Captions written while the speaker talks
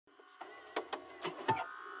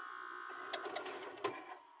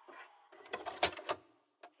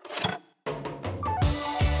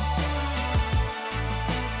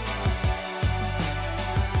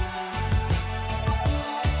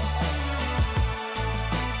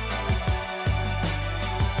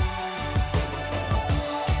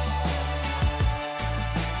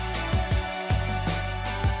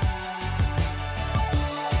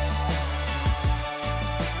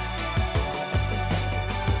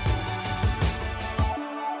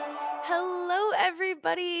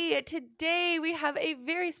everybody. Today we have a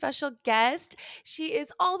very special guest. She is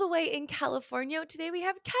all the way in California. Today we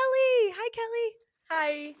have Kelly. Hi, Kelly.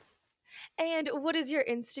 Hi. And what is your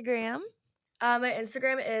Instagram? My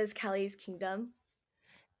Instagram is Kelly's Kingdom.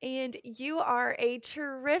 And you are a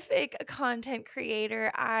terrific content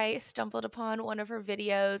creator. I stumbled upon one of her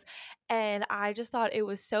videos and I just thought it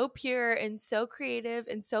was so pure and so creative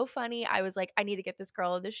and so funny. I was like, I need to get this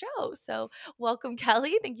girl on the show. So, welcome,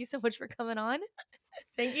 Kelly. Thank you so much for coming on.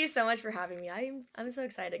 Thank you so much for having me. I'm so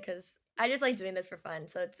excited because I just like doing this for fun.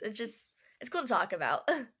 So it's cool to talk about.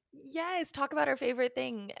 Yes, talk about our favorite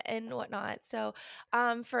thing and whatnot. So,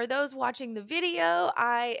 for those watching the video,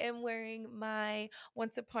 I am wearing my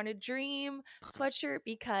Once Upon a Dream sweatshirt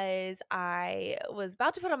because I was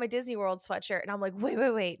about to put on my Disney World sweatshirt, and I'm like,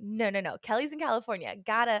 wait, no. Kelly's in California,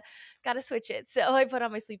 gotta switch it. So I put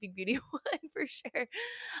on my Sleeping Beauty one for sure.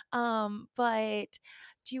 But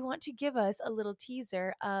do you want to give us a little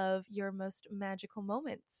teaser of your most magical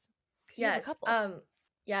moments? Because you have a Yes. couple.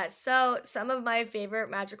 Yeah, so some of my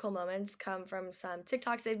favorite magical moments come from some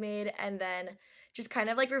TikToks they've made and then just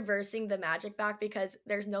kind of like reversing the magic back because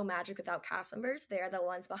there's no magic without cast members. They are the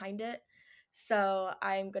ones behind it. So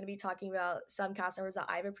I'm going to be talking about some cast members that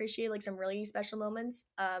I've appreciated, like some really special moments.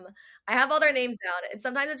 I have all their names down, and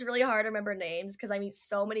sometimes it's really hard to remember names because I meet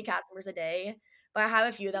so many cast members a day. But I have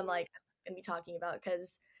a few of them like I'm going to be talking about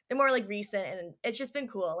because they're more like recent, and it's just been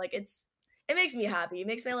cool. Like it makes me happy. It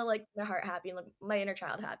makes my little like my heart happy and like, my inner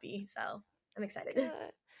child happy. So I'm excited. Good.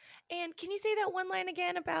 And can you say that one line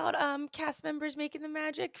again about cast members making the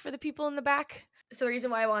magic for the people in the back? So the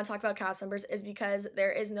reason why I want to talk about cast members is because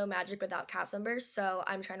there is no magic without cast members. So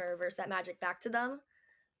I'm trying to reverse that magic back to them.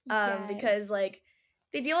 Because Yes. like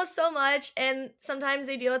they deal with so much and sometimes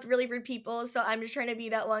they deal with really rude people. So I'm just trying to be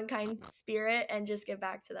that one kind spirit and just give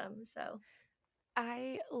back to them. So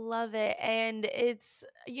I love it. And it's,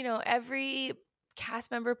 every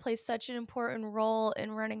cast member plays such an important role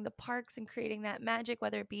in running the parks and creating that magic,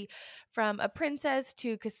 whether it be from a princess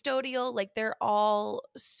to custodial. Like they're all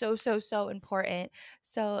so important.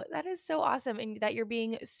 So that is so awesome. And that you're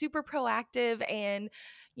being super proactive and,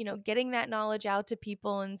 getting that knowledge out to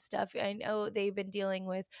people and stuff. I know they've been dealing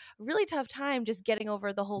with a really tough time just getting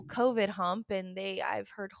over the whole COVID hump. And I've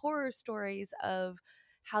heard horror stories of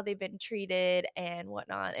how they've been treated and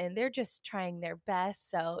whatnot. And they're just trying their best.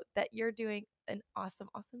 So that you're doing an awesome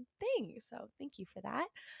thing. So thank you for that.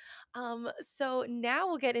 So now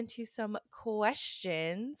we'll get into some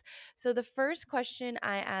questions. So the first question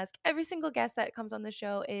I ask every single guest that comes on the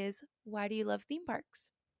show is, why do you love theme parks?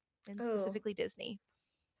 And oh, specifically Disney.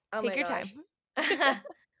 oh Take my your time. gosh.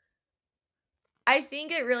 I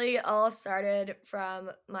think it really all started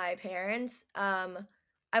from my parents.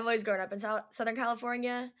 I've always grown up in Southern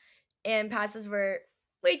California, and passes were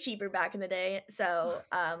way cheaper back in the day. So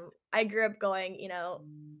I grew up going,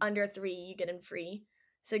 under 3, you get in free.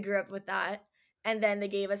 So I grew up with that. And then they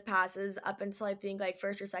gave us passes up until I think like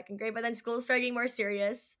first or second grade. But then school started getting more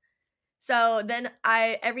serious. So then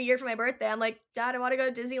every year for my birthday, I'm like, Dad, I want to go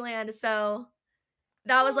to Disneyland. So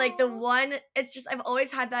that was, like, the Oh, one it's just I've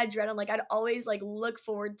always had that adrenaline, like, I'd always, like, look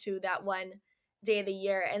forward to that one day of the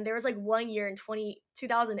year, and there was, like, one year in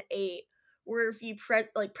 2008 where if you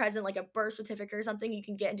present, like, a birth certificate or something, you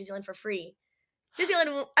can get in Disneyland for free.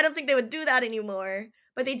 Disneyland I don't think they would do that anymore,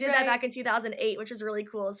 but they did that right. back in 2008, which was really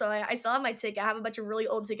cool, so I still have my ticket, I have a bunch of really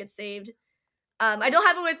old tickets saved. I don't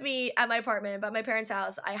have it with me at my apartment, but at my parents'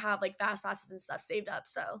 house, I have, like, fast passes and stuff saved up,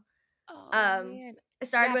 so, Oh, um, man. I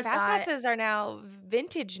started Yeah, with fast that. passes are now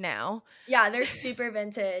vintage now. Yeah, they're super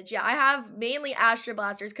vintage. Yeah, I have mainly Astro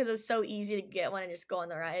Blasters because it was so easy to get one and just go on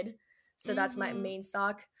the ride. So that's my Mm-hmm. main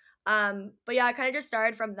stock. But yeah, I kind of just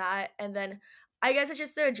started from that, and then I guess it's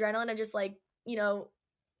just the adrenaline of just like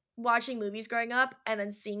watching movies growing up and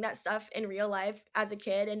then seeing that stuff in real life as a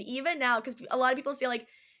kid, and even now because a lot of people say like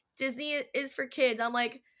Disney is for kids. I'm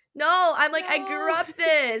like, no, I'm like I grew No. up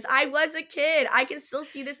this. I was a kid. I can still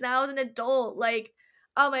see this now as an adult. Like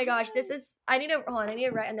oh my gosh, this Yes. is I need to hold on, I need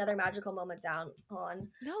to write another magical moment down. Hold on.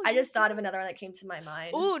 No, I you're just thought of good. another one that came to my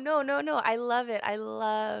mind. Oh, no. I love it. I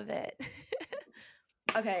love it.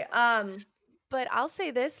 Okay. But I'll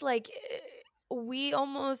say this, like, we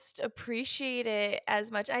almost appreciate it as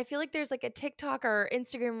much. I feel like there's like a TikTok or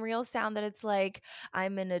Instagram reel sound that it's like,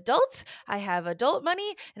 I'm an adult, I have adult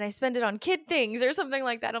money, and I spend it on kid things or something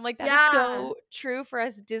like that. I'm like, that is Yeah. so true for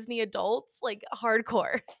us Disney adults, like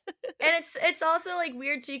hardcore. And it's also like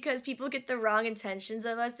weird too because people get the wrong intentions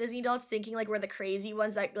of us Disney adults thinking like we're the crazy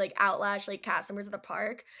ones that like outlash like cast members at the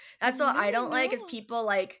park. That's what I don't like is No. people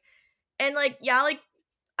like and like yeah, like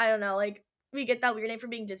I don't know, like we get that weird name for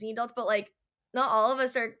being Disney adults, but like not all of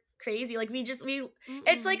us are crazy. Like we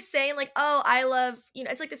it's like Mm-mm. saying like, oh, I love,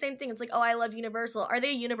 it's like the same thing. It's like, oh, I love Universal. Are they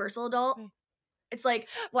a Universal adult? Right. It's like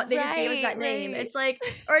what they just gave us Right, that name. right. It's like,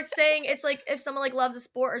 or it's saying, it's like if someone like loves a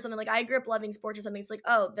sport or something, like I grew up loving sports or something, it's like,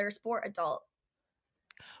 oh, they're a sport adult.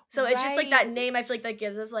 So it's just like Right. that name, I feel like that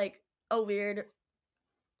gives us like a weird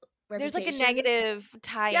There's like a reputation. negative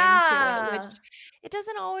tie into it, which Yeah. it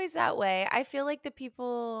doesn't always that way. I feel like the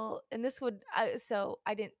people, and this would, so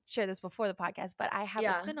I didn't share this before the podcast, but I have a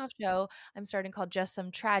Yeah. spinoff show I'm starting called Just Some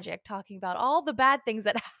Tragic, talking about all the bad things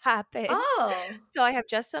that happen. Oh. So I have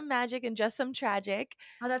Just Some Magic and Just Some Tragic,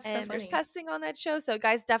 Oh, that's so and there's funny. cussing on that show. So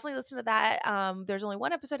guys, definitely listen to that. There's only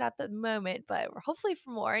one episode at the moment, but we're hopefully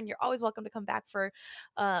for more. And you're always welcome to come back for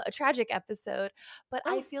a tragic episode. But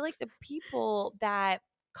I Oh, feel like the people that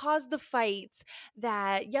cause the fights,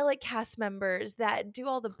 that yell at cast members, that do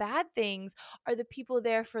all the bad things are the people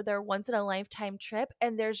there for their once in a lifetime trip.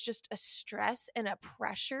 And there's just a stress and a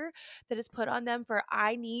pressure that is put on them for,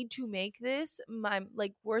 I need to make this my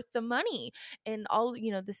like worth the money and all,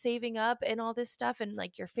 the saving up and all this stuff. And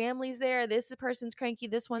like your family's there. This person's cranky.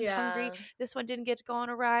 This one's hungry. yeah. This one didn't get to go on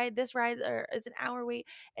a ride. This ride is an hour wait.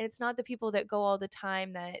 And it's not the people that go all the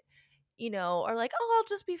time that are like, oh, I'll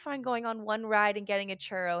just be fine going on one ride and getting a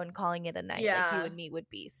churro and calling it a night, like you Yeah. and me would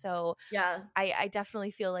be. So Yeah. I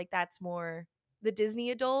definitely feel like that's more, the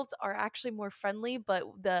Disney adults are actually more friendly, but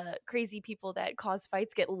the crazy people that cause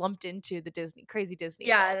fights get lumped into the crazy Disney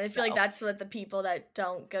Yeah, and I adults. feel like So, that's what the people that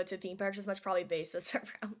don't go to theme parks as much probably base this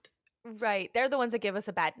around. right. They're the ones that give us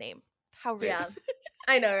a bad name. How rude. Yeah.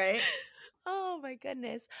 I know, right? Oh my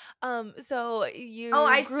goodness. So Oh, you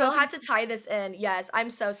I grew still up in, had to tie this in. Yes, I'm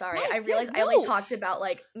so sorry. I yes, yes, realized I only no. talked about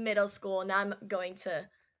like middle school. Now I'm going to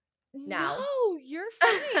now. No, you're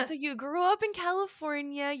fine. So you grew up in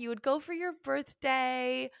California. You would go for your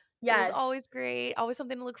birthday. It was Yes. always great. Always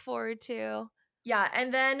something to look forward to. Yeah,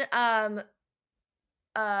 and then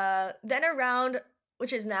around,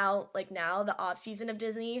 which is now the off season of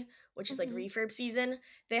Disney, which is like Hmm. refurb season,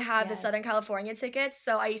 they have the Southern Yes. California tickets.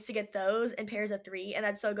 So I used to get those in pairs of 3,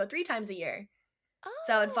 and so I'd go 3 times a year.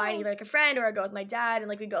 So I'd find Oh. either like a friend or I'd go with my dad, and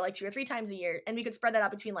like we'd go like 2 or 3 times a year, and we could spread that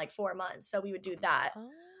out between like 4 months. So we would do that. Oh.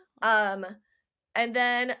 Um and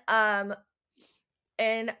then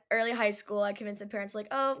in early high school, I convinced my parents like,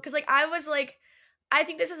 oh, because like I was like, I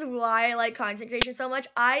think this is why I like content creation so much.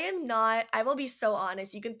 I am not. I will be so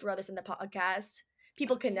honest. You can throw this in the podcast.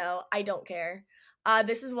 People can Okay. know. I don't care.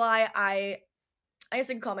 This is why I guess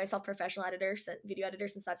I can call myself professional editor, video editor,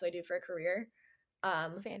 since that's what I do for a career.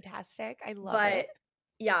 Um, Fantastic. I love but it.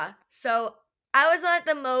 yeah, so I was not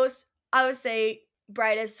the most, I would say,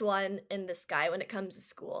 brightest one in the sky when it comes to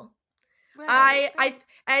school. Right. I Right.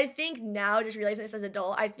 I I think now, just realizing this as an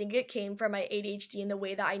adult, I think it came from my ADHD and the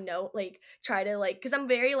way that I know, like, try to like, because I'm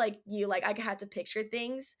very like you, like I had to picture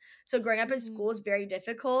things. So growing up in Hmm. school is very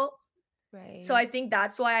difficult. So Right. I think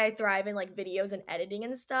that's why I thrive in like videos and editing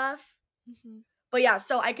and stuff. Hmm. But yeah,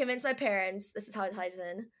 so I convinced my parents, this is how it ties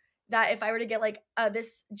in, that if I were to get like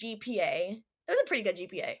this GPA, it was a pretty good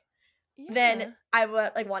GPA, then Yeah. I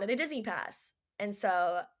would like wanted a Disney pass. And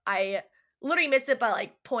so I literally missed it by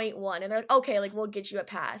like point 0.1, and they're like, okay, like we'll get you a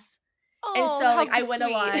pass. And Oh, so how like I went a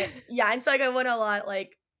sweet. lot, yeah, and so like I went a lot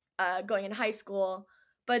like going in high school.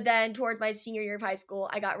 But then towards my senior year of high school,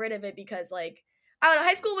 I got rid of it because like I don't know,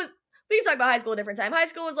 high school was, we can talk about high school a different time. High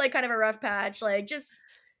school was like kind of a rough patch, like just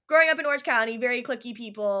growing up in Orange County, very clicky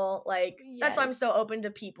people, like that's why I'm Yes. so open to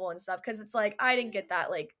people and stuff, because it's like I didn't Yeah. get that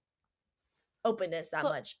like openness that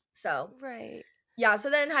Cl- much. So right. yeah, so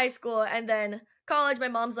then high school and then college, my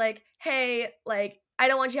mom's like, "Hey, like, I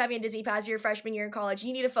don't want you having a Disney pass your freshman year in college.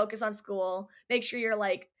 You need to focus on school. Make sure you're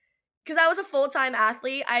like," because I was a full-time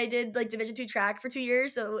athlete. I did like Division 2 track for 2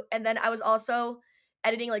 years. So, and then I was also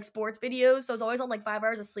editing like sports videos. So I was always on like 5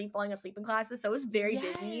 hours of sleep, falling asleep in classes. So it was very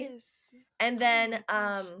busy. Yes. And Oh then my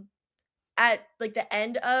gosh. at like the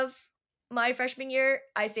end of my freshman year,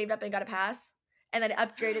 I saved up and got a pass. And then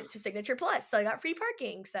upgraded to Signature Plus. So I got free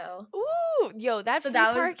parking. Ooh, yo, that So free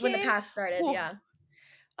that was when the parking. pass started. Whew. Yeah.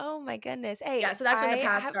 Oh my goodness. Hey, Yeah, so that's when the I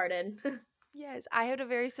pass have, started. yes, I had a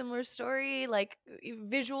very similar story, like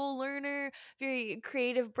visual learner, very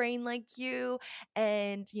creative brain like you.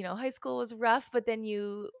 And, high school was rough, but then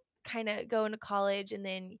you kind of go into college and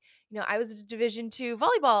then, I was a Division 2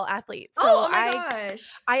 volleyball athlete. Oh, So oh my gosh.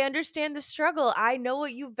 I understand the struggle. I know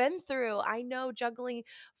what you've been through. I know juggling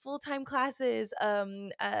full-time classes,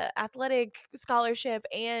 athletic scholarship,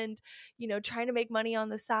 and trying to make money on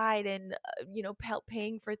the side, and help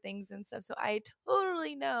paying for things and stuff. So I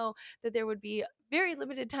totally know that there would be very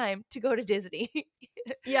limited time to go to Disney.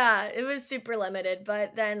 Yeah, it was super limited,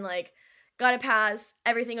 but then like got a pass,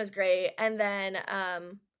 everything was great. And then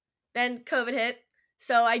Then COVID hit.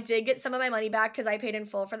 So I did get some of my money back because I paid in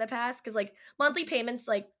full for the pass. Because like monthly payments,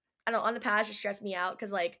 like I don't know, on the pass just stress me out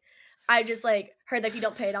because like I just like heard that if you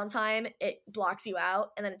don't pay it on time, it blocks you out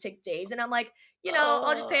and then it takes days. And I'm like,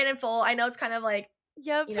 I'll just pay Oh, it in full. I know it's kind of like,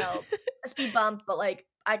 yep. a speed bump, but like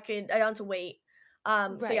I don't have to wait.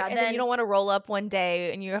 So Right, yeah, and then you then don't wanna roll up one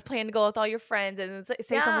day and you have planned to go with all your friends and then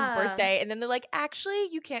say someone's yeah. birthday, and then they're like, "Actually,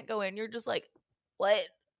 you can't go in." You're just like, "What?"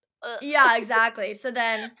 Yeah, exactly. So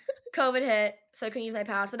then COVID hit, so I couldn't use my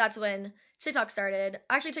pass, but that's when TikTok started.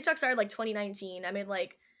 Actually, TikTok started like 2019. I made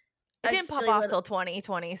like It a didn't pop silly off little till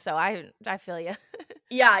 2020, so I feel you.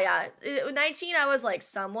 yeah, yeah. 19 I was like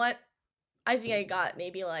somewhat I think I got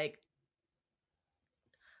maybe like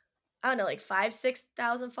I don't know, like 5,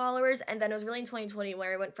 6,000 followers. And then it was really in 2020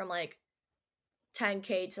 where I went from like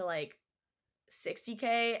 10K to like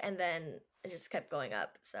 60K and then it just kept going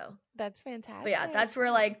up. So That's but yeah, fantastic. that's where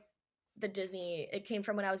like the Disney it came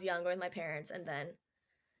from when I was younger with my parents and then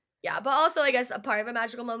yeah, but also I guess a part of a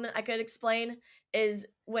magical moment I could explain is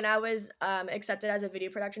when I was accepted as a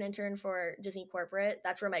video production intern for Disney Corporate.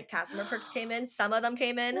 That's where my cast member perks came in. Some of them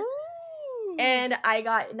came in, Ooh. and I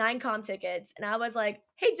got 9 tickets. And I was like,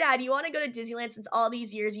 "Hey, Dad, you want to go to Disneyland? Since all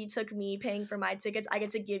these years you took me paying for my tickets, I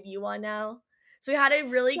get to give you one now." So we had a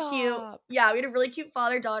really cute, Stop. yeah, we had a really cute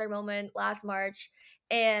father-daughter moment last March.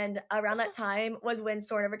 And around that time was when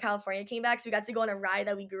Soarin' Over California came back. So we got to go on a ride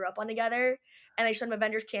that we grew up on together. And I showed him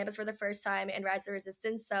Avengers Campus for the first time and Rise of the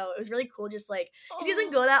Resistance. So it was really cool, just like, because he doesn't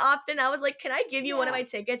Oh, go that often. I was like, can I give you one of yeah. my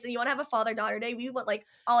tickets? And you want to have a father daughter day? We went like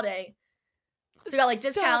all day. So we got like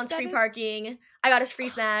Stop, discounts, that free is parking. I got us free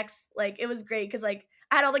snacks. Like it was great because like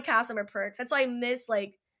I had all the cast member perks. That's why I miss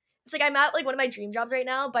like it's like I'm at like one of my dream jobs right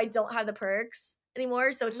now, but I don't have the perks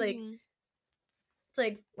anymore. So mhm. it's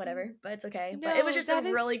like whatever, but it's okay. But it was No, just a that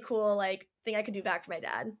really is cool like thing I could do back for my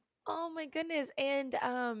dad. oh my goodness, and,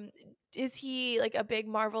 is he, like, a big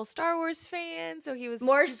Marvel Star Wars fan? So he was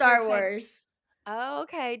More super Star excited. Wars. Oh,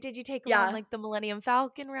 okay. Did you take him on, Yeah. like, the Millennium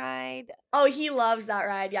Falcon ride? Oh, he loves that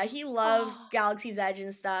ride. Yeah, he loves Oh. Galaxy's Edge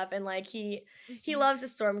and stuff, and like he Mhm. loves the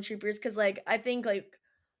stormtroopers because like I think like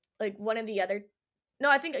one of the other no,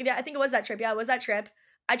 I think yeah, I think it was that trip. Yeah, it was that trip.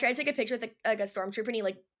 I tried to take a picture with like a stormtrooper and he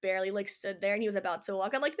like barely like stood there and he was about to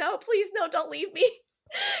walk. I'm like, no, please, no, don't leave me.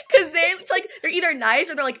 Cause it's like they're either nice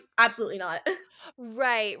or they're like, absolutely not.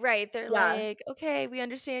 Right, right. They're Yeah. like, "Okay, we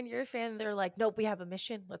understand you're a fan." They're like, "Nope, we have a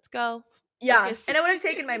mission. Let's go. Yeah. Focus." And I would have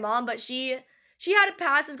taken my mom, but she had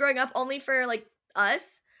passes growing up only for like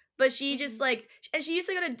us. But she just Mhm. like and she used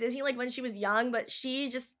to go to Disney like when she was young, but she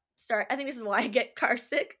just I think this is why I get car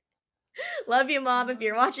sick. Love you, mom, if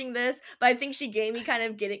you're Oh. watching this. But I think she gave me kind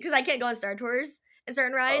of getting because I can't go on Star Tours and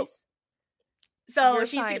certain Oh, rides. So you're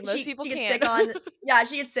fine. Most people she gets can't. sick on yeah,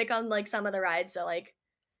 she gets sick on like some of the rides. So like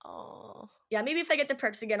Oh. yeah, maybe if I get the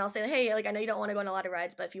perks again, I'll say, hey, like I know you don't want to go on a lot of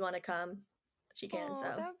rides, but if you want to come, she can. Oh, So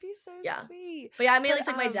that'd be so yeah. sweet. But yeah, I mainly But,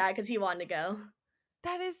 took my dad because he wanted to go.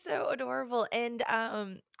 that is so adorable, and,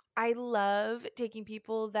 I love taking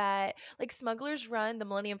people that like, Smuggler's Run, the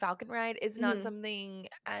Millennium Falcon ride is not Hmm. something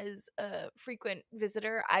as a frequent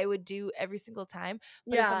visitor I would do every single time,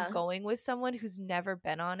 but if I'm Yeah. going with someone who's never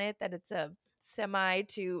been on it, that it's a semi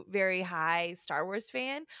to very high Star Wars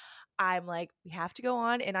fan, I'm like, "We have to go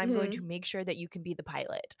on, and I'm going to Hmm. make sure that you can be the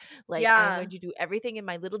pilot. Like, I am going Yeah. to do everything in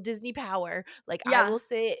my little Disney power. Like, I Yeah. will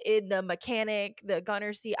sit in the mechanic, the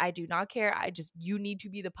gunner seat. I do not care. I just you need to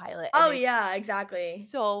be the pilot." And Oh it's yeah, exactly.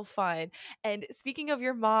 so fun. And speaking of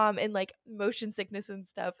your mom and like motion sickness and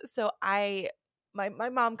stuff, so my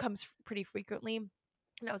mom comes pretty frequently,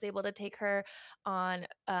 and I was able to take her on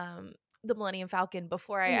the Millennium Falcon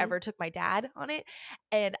before I Hmm. ever took my dad on it.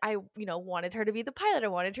 And I, wanted her to be the pilot. I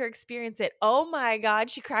wanted her to experience it. Oh my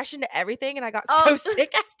God, she crashed into everything and I got so Oh,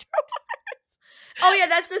 sick after. oh yeah,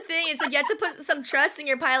 that's the thing. It's like you have to put some trust in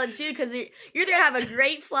your pilot too, because you're either gonna have a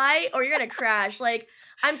great flight or you're gonna crash. Like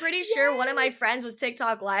I'm pretty sure one of my Yes. friends was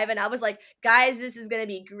TikTok live, and I was like, "Guys, this is gonna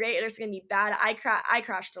be great, or it's gonna be bad." I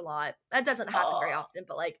crashed a lot. That doesn't happen very Oh, often,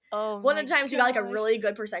 but like oh one my of the times we got like a gosh. really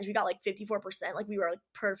good percentage. We got like 54%. Like we were like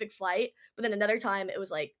perfect flight, but then another time it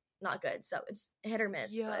was like not good. So it's hit or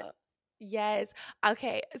miss. But Yeah. Yes.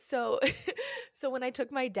 Okay. So so when I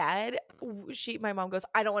took my dad, my mom goes,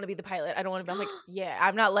 "I don't want to be the pilot. I don't want to be." I'm like, "Yeah,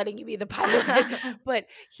 I'm not letting you be the pilot." But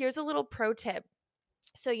here's a little pro tip.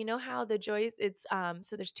 So you know how the joy it's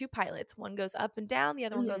so there's two pilots. One goes up and down, the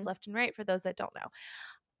other one goes Mhm. left and right for those that don't know.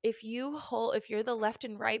 if you're the left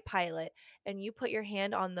and right pilot and you put your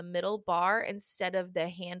hand on the middle bar instead of the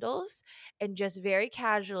handles and just very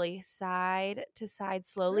casually side to side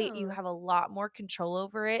slowly, you Oh. have a lot more control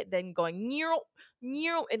over it than going near, and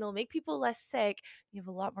it'll make people less sick. You have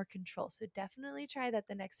a lot more control. So definitely try that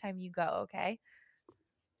the next time you go, okay?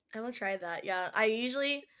 I will try that. Yeah.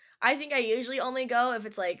 I think I usually only go if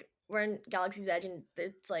it's like we're in Galaxy's Edge and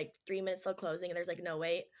it's like 3 minutes till closing and there's like no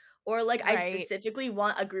wait. Or like I Right. specifically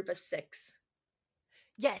want a group of six.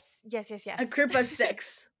 Yes, yes, yes, A yes. group of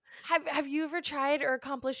six. Have you ever tried or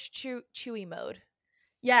accomplished Chewy mode?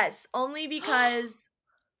 Yes, only because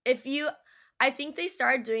if you I think they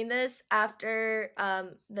started doing this after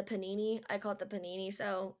the panini. I call it the panini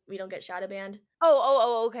so we don't get shadow banned.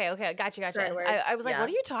 Okay, okay, gotcha, Certain gotcha. words. I was like, "What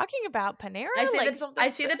Yeah. are you talking about? Panera? Like I something?"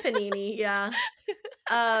 say the panini, yeah.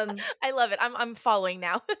 Um I love it. I'm following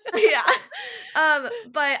now. yeah.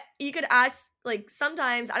 But you could ask like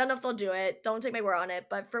sometimes, I don't know if they'll do it. Don't take my word on it,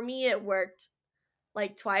 but for me it worked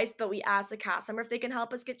like twice, but we asked the cast member if they can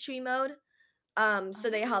help us get Chewy mode. So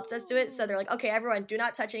they helped us do it. So they're Oh. like, okay, everyone, do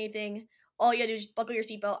not touch anything. All you gotta do is buckle your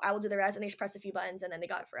seatbelt. I will do the rest, and they just press a few buttons, and then they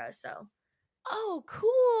got it for us. So, Oh,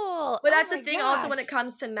 cool. but Oh that's the my thing. Also, when it gosh.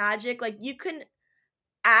 comes to magic, like you can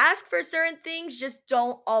ask for certain things, just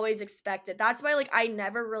don't always expect it. That's why, like, I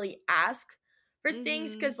never really ask for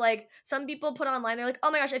things Mhm. because, like, some people put online, they're like,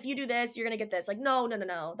 oh my gosh, if you do this, you're gonna get this. Like, no, no, no,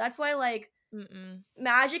 no. That's why, like, Mm-mm.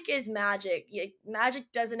 magic is magic.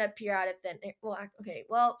 Magic doesn't appear out of thin air. Well, okay,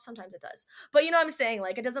 well, sometimes it does. But you know what I'm saying?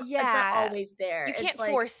 Like, it doesn't, it's not Yeah. always there. You It's can't like,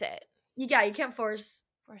 force it. yeah, you can't force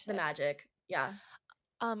Force the it. magic. Yeah.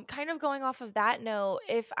 Kind of going off of that note,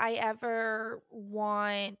 if I ever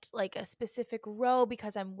want like a specific row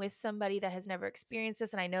because I'm with somebody that has never experienced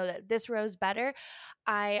this and I know that this row's better,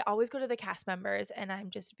 I always go to the cast members and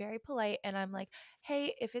I'm just very polite and I'm like,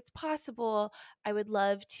 hey, if it's possible, I would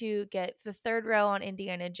love to get the third row on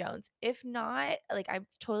Indiana Jones. If not, like I'm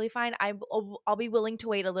totally fine. I'll be willing to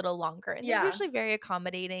wait a little longer. And they're Yeah. usually very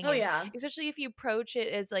accommodating. Oh, And yeah. especially if you approach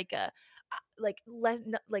it as like a, like less,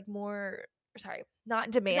 like more, sorry, not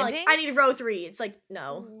It's not like, demanding. I need row three. It's like,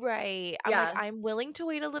 no. Right. I'm like, Yeah. I'm willing to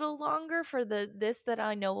wait a little longer for this that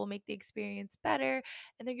I know will make the experience better.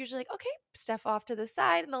 And they're usually like, okay, step off to the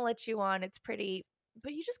side and they'll let you on. It's pretty,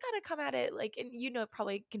 but you just gotta come at it like, and you know,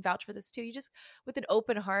 probably can vouch for this too. You just with an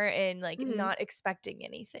open heart and like Mhm. not expecting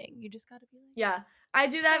anything. You just gotta be like, Yeah. I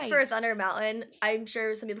do that for right. Thunder Mountain. I'm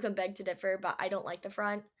sure some people can beg to differ, but I don't like the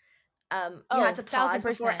front. You had Oh, to thousand pause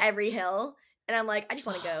before percent. every hill, and I'm like, "I just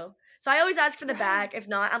wanna go." So I always ask for the Right. back, if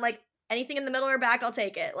not, I'm like, "Anything in the middle or back, I'll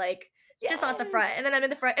take it." Like, just not the Yes. front, and then I'm in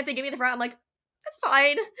the front if they give me the front, I'm like, "That's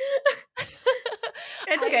fine."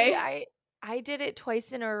 It's I okay. I I did it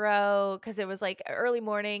twice in a row because it was like early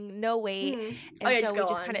morning, no wait, Mhm. Oh, and yeah, so just we go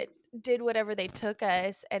just kind on. of did whatever they took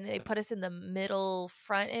us, and they put us in the middle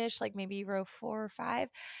front-ish, like maybe row 4 or 5.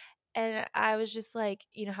 And I was just like,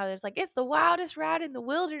 you know how there's like, it's the wildest ride in the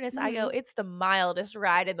wilderness. I go, Mhm. it's the mildest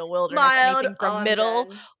ride in the wilderness. Mild. Anything Oh, from I'm middle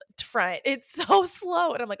done. to front. It's so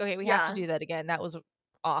slow. And I'm like, okay, we have to Yeah. do that again. That was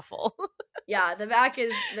awful. Yeah, the back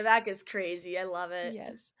is crazy, I love it.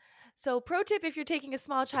 Yes. So, pro tip: if you're taking a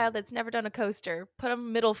small child that's never done a coaster, put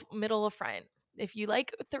them middle of front. If you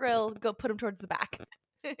like thrill, go put them towards the back.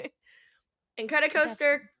 Incredicoaster,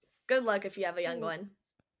 Definitely. good luck if you have a young Ooh, one.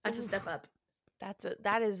 That's a ooh, step up.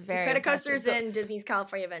 that is very impressive. Incredicoaster's So, in Disney's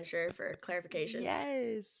California Adventure for clarification.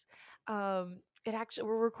 yes. It actually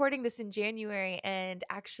we're recording this in January, and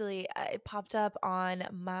actually, it popped up on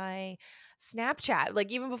my Snapchat.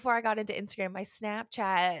 Like even before I got into Instagram, my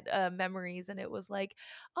Snapchat memories, and it was like,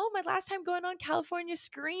 oh, my last time going on California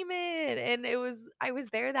Screaming, and I was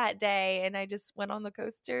there that day, and I just went on the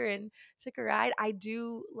coaster and took a ride. I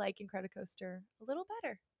do like Incredicoaster a little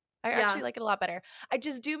better. I actually Yeah. like it a lot better. I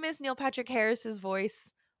just do miss Neil Patrick Harris's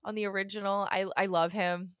voice on the original. I love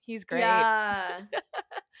him. He's great. Yeah.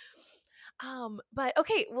 But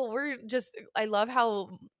okay, well, I love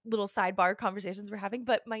how little sidebar conversations we're having,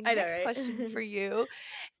 but my I know, next right? question for you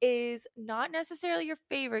is not necessarily your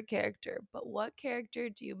favorite character, but what character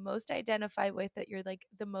do you most identify with that you're like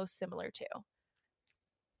the most similar to?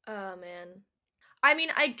 Oh, man. I mean,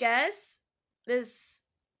 this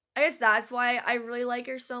I guess that's why I really like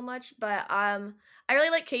her so much, but, I really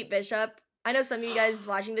like Kate Bishop. I know some of you guys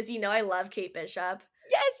watching this, you know I love Kate Bishop.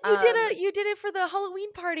 Yes, Um, you did it for the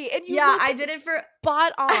Halloween party and you yeah, looked I did it for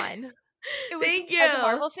spot on. It was Thank as a you.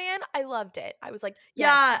 Marvel fan, I loved it. I was like,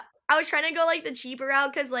 Yeah, "Yes." I was trying to go, like, the cheaper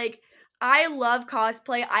route because like, I love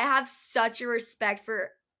cosplay. I have such a respect for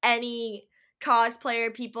any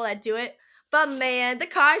cosplayer, people that do it, but man, the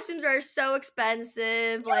costumes are so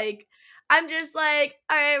expensive, Yep. like, I'm just like,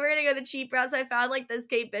 all right, we're gonna go the cheap route. So I found like this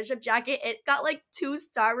Kate Bishop jacket. It got like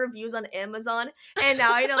 2-star reviews on Amazon, and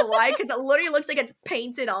now I know why, because it literally looks like it's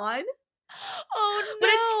painted on. But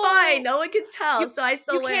it's fine. Oh No one can no. tell, so I You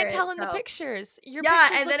still wear can't it. tell in the So pictures. Your yeah,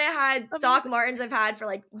 pictures and look then it had Doc amazing. Martens I've had for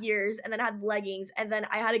like years, and then I had leggings, and then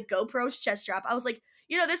I had a GoPro's chest strap. I was like,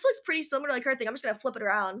 this looks pretty similar to like her thing. I'm just gonna flip it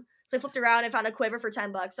around. So I flipped around and found a quiver for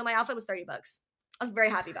 $10. So my outfit was $30. I was very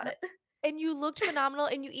happy about it. And you looked phenomenal,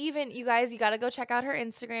 and you guys, you gotta go check out her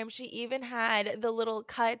Instagram. She even had the little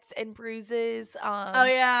cuts and bruises. Oh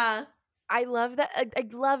yeah. I love that. I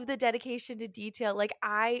love the dedication to detail. Like,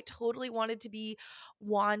 I totally wanted to be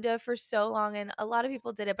Wanda for so long, and a lot of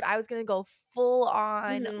people did it, but I was gonna go full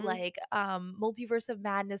on Mhm. like Multiverse of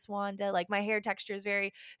Madness Wanda. Like, my hair texture is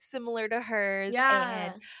very similar to hers, and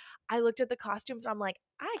Yeah. I looked at the costumes. I'm like,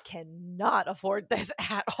 I cannot afford this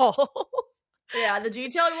at all. Yeah, the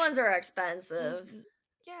detailed ones are expensive. Mhm.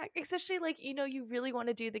 Yeah, especially like, you really want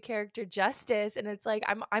to do the character justice, and it's like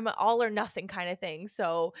I'm an all or nothing kind of thing.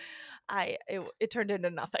 So it turned into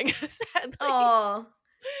nothing, sadly. Oh.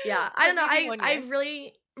 Yeah. I But don't know. maybe I one I year.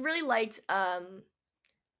 really really liked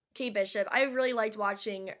Kate Bishop. I really liked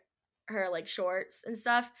watching her like shorts and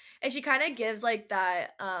stuff. And she kind of gives like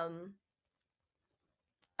that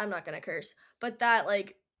I'm not going to curse, but that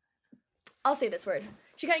like I'll say this word.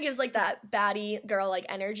 She kind of gives like that baddie girl like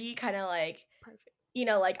energy, kind of like Perfect.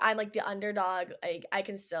 like I'm like the underdog, like I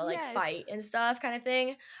can still like Yes. fight and stuff kind of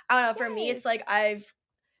thing. I don't know, for me it's Yes. like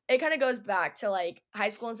it kind of goes back to like high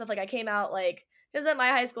school and stuff. Like I came out like because at my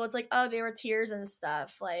high school it's like, oh, there were tears and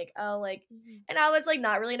stuff. Like, oh, like Mhm. and I was like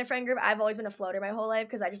not really in a friend group. I've always been a floater my whole life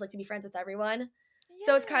because I just like to be friends with everyone.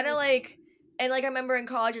 So it's kind of Yes. like and like I remember in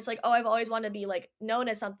college, it's like, oh, I've always wanted to be like known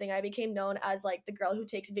as something. I became known as like the girl who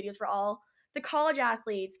takes videos for all the college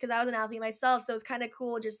athletes because I was an athlete myself. So it's kind of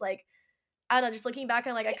cool, just like I don't know, just looking back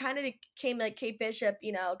on like I Yeah. kind of became like Kate Bishop,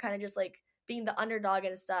 kind of just like being the underdog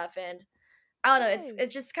and stuff. And I don't know, Yes.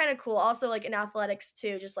 it's just kind of cool. Also, like in athletics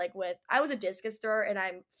too, just like with I was a discus thrower and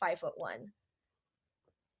I'm 5'1",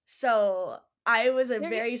 so I was a There you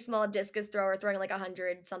very small discus thrower throwing like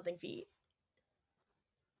 100 something feet.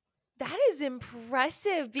 That is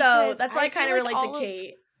impressive So because that's why I I feel kind of like relate to all of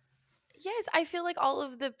Kate. yes, I feel like all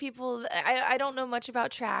of the people I don't know much about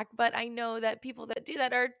track, but I know that people that do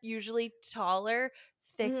that are usually taller,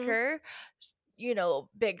 Hmm. thicker,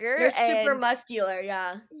 bigger, They're super and muscular,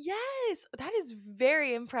 yeah, yes, that is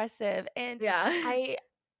very impressive. And yeah, I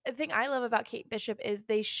the thing I love about Kate Bishop is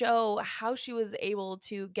they show how she was able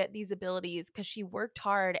to get these abilities because she worked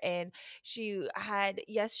hard, and she had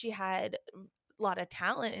a lot of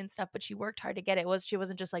talent and stuff, but she worked hard to get it. She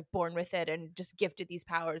wasn't just like born with it and just gifted these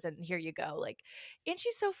powers and here you go. Like, and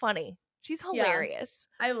she's so funny. She's yeah. hilarious.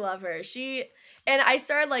 I love her. And I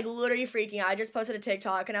started like literally freaking out. I just posted a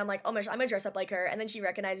TikTok and I'm like, oh my gosh, I'm gonna dress up like her. And then she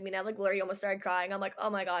recognized me and I like literally almost started crying. I'm like, oh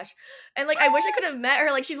my gosh. And like I wish I could have met her.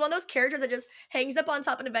 Like she's one of those characters that just hangs up on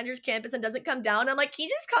top of an Avengers campus and doesn't come down. I'm like, can you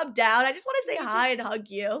just come down? I just want to say You hi and just hug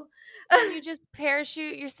you. can you just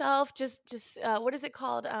parachute yourself? Just what is it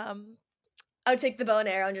called? I would take the bow and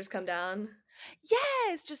arrow and just come down.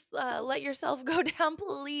 Yes, just let yourself go down,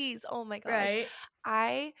 please. Oh my gosh. Right?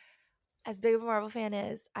 I as big of a Marvel fan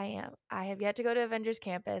as I am, I have yet to go to Avengers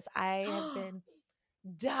Campus. I have been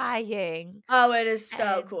dying. Oh, it is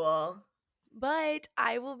so And cool. but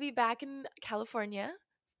I will be back in California,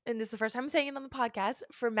 and this is the first time I'm saying it on the podcast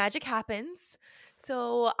for Magic Happens.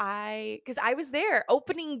 So because I was there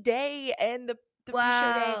opening day and the pre-show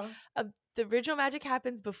day Wow. of the original Magic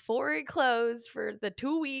Happens before it closed for the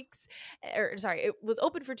 2 weeks, or sorry, it was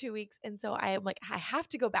open for 2 weeks, and so I am like, I have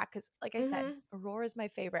to go back because, like I said, Mm-hmm. Aurora is my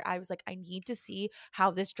favorite. I was like, I need to see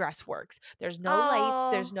how this dress works. There's no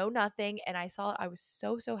lights, there's Oh, no nothing, and I saw it. I was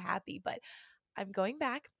so happy, but I'm going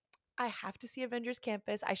back. I have to see Avengers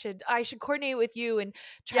Campus. I should coordinate with you and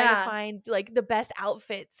try to yeah. find like the best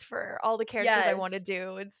outfits for all the characters I want to Yes.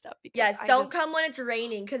 do and stuff because Yes, I don't just come when it's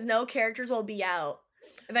raining because no characters will be out.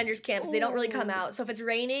 Avengers camps, they don't really come oh out. So if it's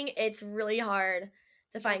raining, it's really hard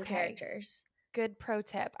to find okay. characters. Good pro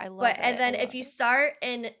tip. I But love and it. I then if love you it. start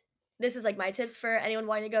in this is like my tips for anyone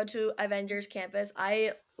wanting to go to Avengers campus.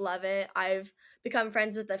 I love it. I've become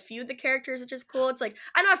friends with a few of the characters, which is cool. It's like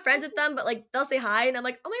I'm not friends with them, but like they'll say hi and I'm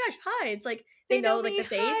like, "Oh my gosh, hi." It's like they They know know like the me.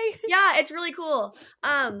 face. Hi. Yeah, it's really cool.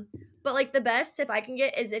 But like the best tip I can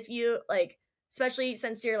get is if you like especially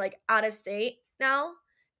since you're like out of state now,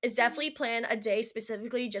 is Mhm. definitely plan a day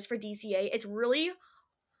specifically just for DCA.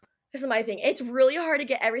 This is my thing. It's really hard to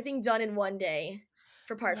get everything done in one day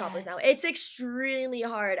for park hoppers now. Yes. It's extremely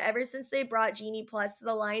hard. Ever since they brought Genie Plus,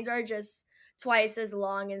 the lines are just twice as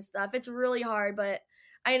long and stuff. It's really hard, but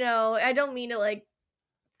I know I don't mean to like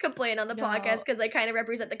complain on the podcast No. because I kind of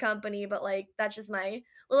represent the company, but like that's just my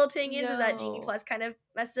little opinions is that Genie No. Plus kind of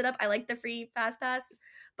messed it up. I like the free fast pass,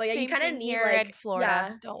 but yeah, you Same kind of thing need here like in Florida.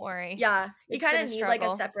 yeah, Don't worry. yeah, you It's kind been of a need like a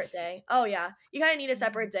struggle. separate day. Oh yeah, you kind of need a Mhm.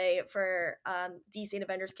 separate day for DC and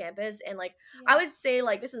Avengers Campus, and like I Yeah. would say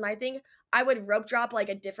like this is my thing. I would rope drop like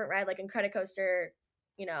a different ride, like in Credit Coaster,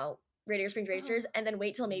 Radiator Springs Uh-huh. Racers, and then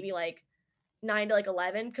wait till maybe like 9 to like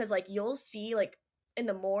 11 because like you'll see like in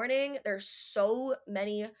the morning there's so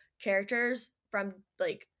many characters from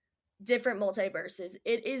like different multiverses.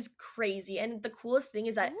 It is crazy. And the coolest thing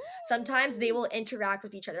is that sometimes they will Ooh. interact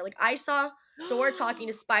with each other. Like I saw Thor talking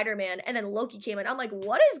to Spider-Man and then Loki came in. I'm like,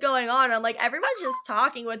 what is going on? I'm like, everyone's just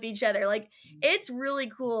talking with each other. Like it's really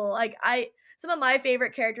cool. Like some of my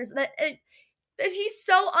favorite characters that is he's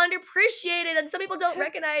so underappreciated and some people don't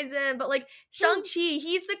recognize him, but like Who? Shang-Chi,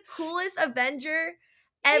 he's the coolest Avenger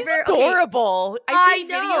He's ever. Okay, adorable. I've I seen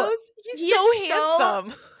know. videos. He's He is so so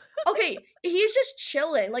handsome. okay, he's just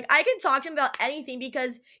chilling. Like I can talk to him about anything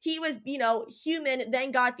because he was, human,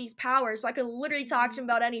 then got these powers. So I could literally talk to Mhm. him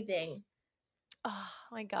about anything. Oh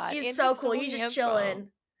my god. He's And so he's cool. so He's just handsome.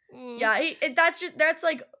 chilling. Mm. Yeah, that's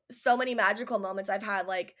like so many magical moments I've had,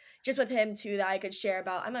 like just with him too that I could share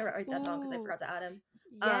about. I'm gonna write that down because I Ooh. forgot to add him.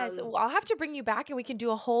 Yes. Well, I'll have to bring you back and we can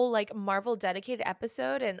do a whole like Marvel dedicated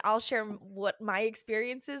episode and I'll share what my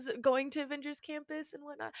experiences going to Avengers Campus and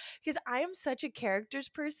whatnot. Because I am such a characters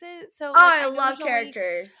person. So Oh, like I I know love there's only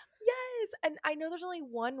characters. yes, and I know there's only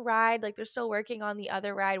one ride. Like they're still working on the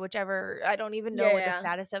other ride, whichever I don't even know what the Yeah,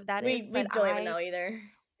 status of that is. we But don't even know either.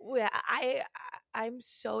 yeah, I'm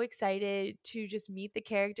so excited to just meet the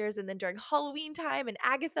characters. And then during Halloween time, and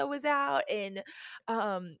Agatha was out, and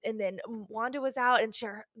then Wanda was out, and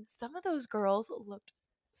sure, some of those girls looked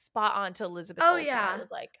spot on to Elizabeth Oh Olsen. I yeah.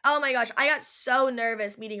 was like, Oh my gosh, I got so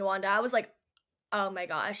nervous meeting Wanda. I was like, oh my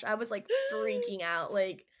gosh, I was like freaking out.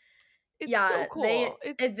 Like, it's so yeah, cool.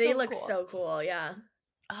 It's they so look cool. so cool. Yeah.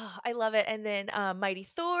 Oh, I love it. And then Mighty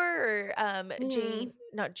Thor or Mhm. Jane,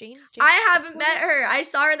 not Jane, Jane. I haven't What is met it? her. I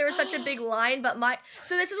saw her and there was such a big line, but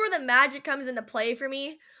so this is where the magic comes into play for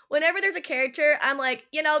me. Whenever there's a character, I'm like,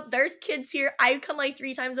 there's kids here. I come like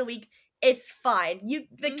 3 times a week. It's fine.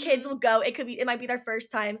 The kids will Mhm. go. It might be their first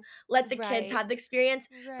time. Let the kids Right. have the experience.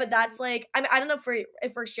 But that's Right. like, I mean, I don't know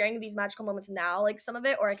if we're sharing these magical moments now, like some of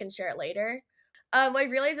it, or I can share it later. What I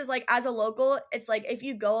realized is like as a local, it's like if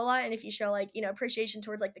you go a lot and if you show like appreciation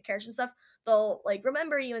towards like the characters and stuff, they'll like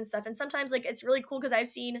remember you and stuff. And sometimes like it's really cool because I've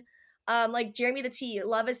seen like Jeremy the T,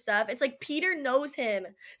 love his stuff. It's like Peter knows him.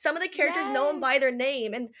 Some of the characters know him Yes. by their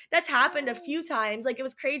name, and that's happened a few Yes. times. Like it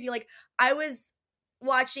was crazy. Like I was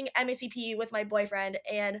watching MACP with my boyfriend,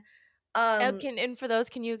 and Can and for those,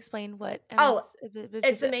 can you explain what oh, MS?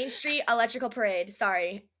 it's the Main Street Electrical Parade.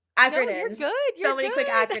 Sorry, No, you're acronyms. good. You're So many quick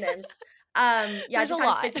good. acronyms. Yeah, it There's a just had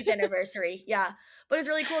its lot. 50th anniversary. Yeah, but it's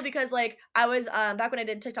really cool because like I was back when I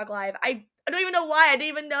did TikTok live. I don't even know why I didn't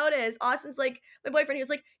even notice. Austin's like my boyfriend. He was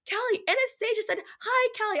like, "Kelly, Anastasia said hi,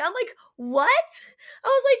 Kelly." I'm like, "What?" I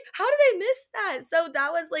was like, "How did I miss that?" So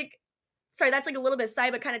that was like, sorry, that's like a little bit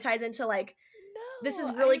side, but kind of ties into like this No,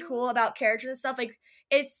 is really cool about characters and stuff. Like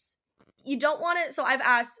it's you don't want it. So I've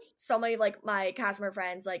asked so many of like my cast member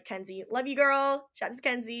friends, like Kenzie, love you girl. Shout out to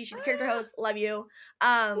Kenzie. She's a character ah, host, love you.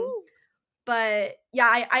 Um, ooh, but yeah,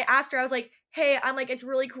 I asked her, I was like, hey, I'm like, it's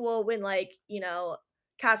really cool when like,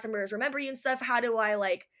 cast members remember you and stuff. How do I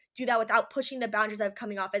like do that without pushing the boundaries of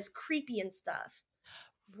coming off as creepy and stuff?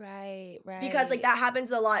 right, Because like right. that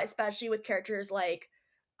happens a lot, especially with characters like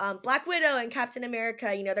Black Widow and Captain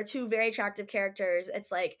America. They're two very attractive characters.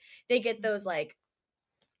 It's like they get those Mhm. like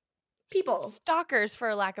people Stalkers,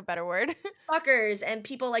 for lack of a better word. stalkers and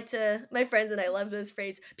people like to my friends and I love this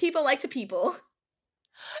phrase. People like to people.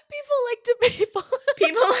 People like to people.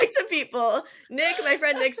 People like to people. Nick, my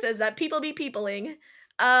friend Nick says that people be peopling.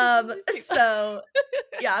 People be people. So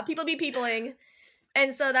yeah, people be peopling.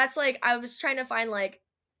 And so that's like I was trying to find like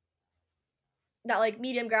that like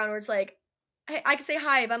medium ground where it's like, hey, I can say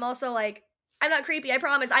hi, but I'm also like, I'm not creepy, I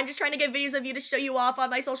promise. I'm just trying to get videos of you to show you off on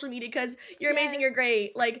my social media because you're amazing, Yes. you're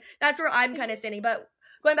great. Like that's where I'm kind of standing. But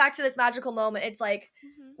going back to this magical moment, it's like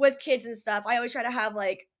Mhm. with kids and stuff, I always try to have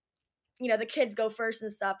like, the kids go first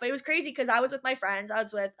and stuff. But it was crazy because I was with my friends. I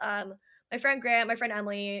was with my friend Grant, my friend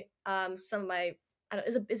Emily, some of my I don't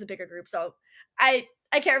is a bigger group. So I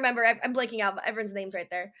can't remember. I'm blanking out. Everyone's names right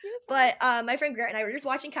there. You're fine. But my friend Grant and I were just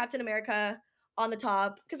watching Captain America on the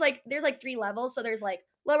top because like there's like 3 levels. So there's like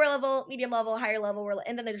lower level, medium level, higher level,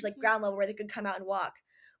 and then there's like Mhm. ground level where they could come out and walk.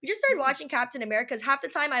 We just started Ooh, watching Captain America because half the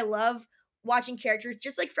time I love watching characters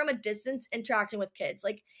just like from a distance interacting with kids.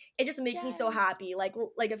 Like it just makes me so yes. happy. Like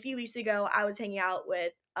a few weeks ago, I was hanging out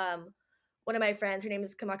with one of my friends. Her name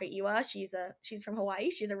is Kamaka Iwa. She's from Hawaii.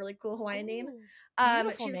 She has a really cool Hawaiian name. Ooh,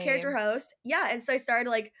 beautiful She's a character name. host. Yeah, and so I started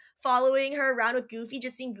like following her around with Goofy,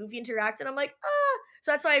 just seeing Goofy interact, and I'm like, ah.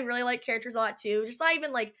 So that's why I really like characters a lot too. Just not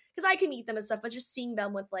even like because I can meet them and stuff, but just seeing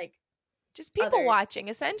them with like Just people others. watching,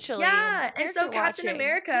 essentially, and Yeah, and so character Captain watching.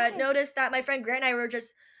 America Yes. noticed that my friend Grant and I were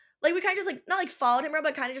just like we kind of just like not like followed him,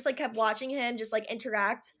 but kind of just like kept watching him just like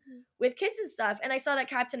interact Mhm. with kids and stuff. And I saw that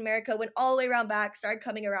Captain America went all the way around back, started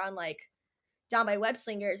coming around like down by web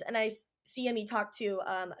slingers, and see him. He talked to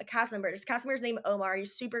a cast member. This cast member's name Omar.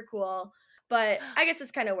 He's super cool, but I guess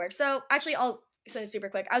this kind of works. So actually, I'll explain it super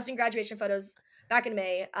quick. I was doing graduation photos back in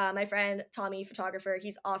May. My friend Tommy, photographer,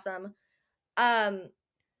 he's awesome. Um,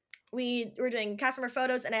 we were doing customer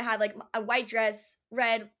photos, and I had like a white dress,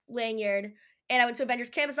 red lanyard, and I went to Avengers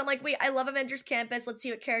Campus. I'm like, wait, I love Avengers Campus. Let's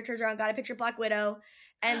see what characters are on. Got a picture of Black Widow.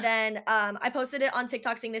 And then I posted it on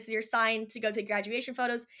TikTok saying this is your sign to go take graduation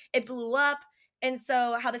photos. It blew up. And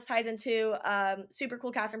so how this ties into super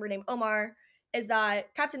cool cast member named Omar is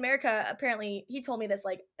that Captain America, apparently, he told me this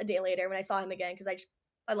like a day later when I saw him again, because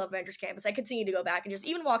I love Avengers Campus. I continue to go back and just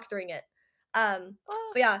even walk through it. Oh,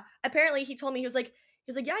 But yeah, apparently he told me, yeah,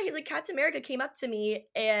 he's like, Captain America came up to me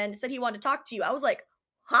and said he wanted to talk to you. I was like,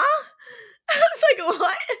 huh? I was like,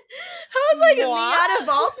 what? I was like, me what? out of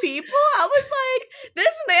all people? I was like,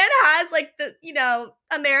 this man has like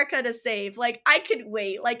America to save. Like, I could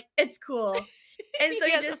wait. Like, it's cool. And so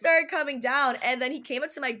he Yes. just started coming down, and then he came up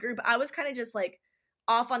to my group. I was kind of just like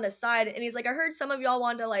off on the side, and he's like, I heard some of y'all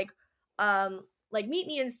wanted to like meet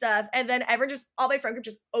me and stuff. And then everyone just all my friend group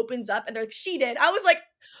just opens up and they're like, she did. I was like,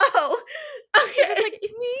 oh, You're just like, okay.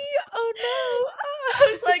 me? Oh no.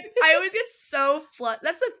 I was like, I always get so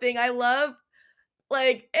that's the thing. I love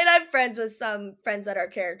like, and I'm friends with some friends that are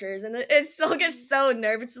characters, and it still gets so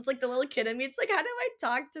nervous. It's like the little kid in me. It's like, how do I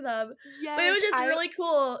talk to them? But it Yes, was just really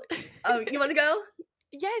cool. Oh, you want to go?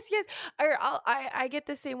 yes, yes. Or I get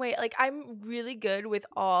the same way. Like, I'm really good with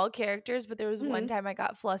all characters, but there was one Hmm. time I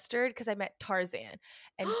got flustered because I met Tarzan,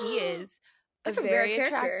 and he is a That's a rare very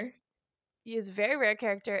attract. character. He is a very rare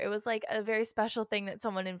character. It was like a very special thing that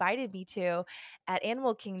someone invited me to at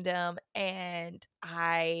Animal Kingdom, and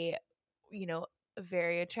a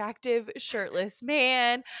very attractive shirtless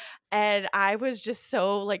man, and I was just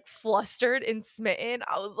so like flustered and smitten.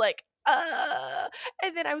 I was like,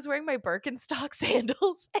 and then I was wearing my Birkenstock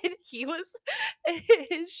sandals, and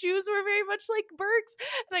his shoes were very much like Birks,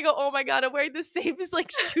 and I go, oh my god, I'm wearing the same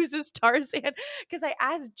like shoes as Tarzan, because I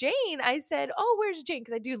asked Jane, I said, oh, where's Jane,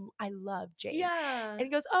 because I love Jane, Yeah. and he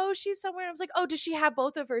goes, oh, she's somewhere, and I was like, oh, does she have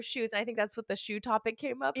both of her shoes? And I think that's what the shoe topic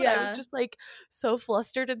came up, and I was Yeah. just like so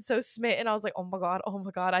flustered and so smitten. I was like, oh my god,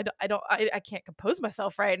 I can't compose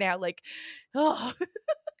myself right now, like, oh.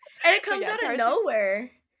 And it But comes yeah, out of Tarzan.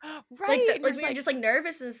 nowhere. Like Right, and you're like just when you're like, just like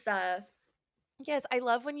nervous and stuff. yes, I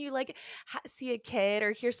love when you like see a kid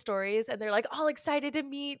or hear stories and they're like all excited to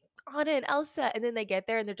meet Anna and Elsa, and then they get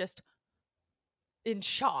there and they're just in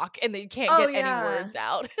shock and they can't Oh get any yeah. words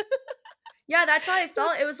out. Yeah, that's how I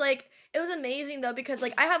felt. It was like it was amazing though, because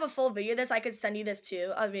like I have a full video of this. I could send you this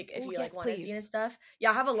too. I mean, if Oh you like yes, want to see it and please. stuff. Yeah,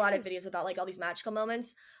 I have a lot of Yes. videos about like all these magical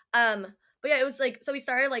moments. But yeah, it was like so we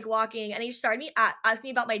started like walking, and he started asking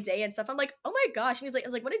me about my day and stuff. I'm like, oh my gosh, and he's like, I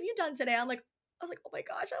was like, what have you done today? I was like, oh my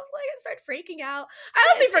gosh. I was like, I started freaking out. I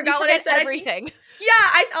Yes, honestly and you forgot what I forget said. I think everything. yeah,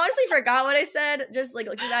 I honestly forgot what I said. Just like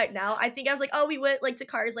looking at it now, I think I was like, oh, we went like to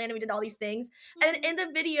Cars Land and we did all these things, and Mhm. in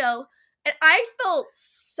the video, and I felt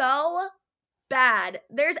so bad.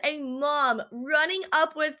 There's a mom running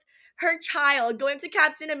up with her child going to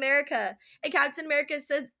Captain America, and Captain America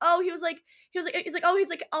says, "Oh, he's like,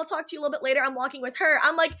 I'll talk to you a little bit later. I'm walking with her."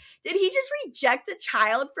 I'm like, did he just reject a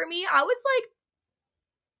child for me? I was like,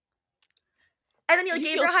 and then he like You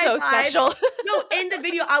gave feel her a high so five. special. No, in the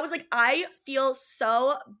video, I was like, I feel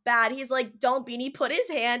so bad. He's like, don't be. And he put his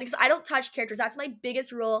hand because I don't touch characters. That's my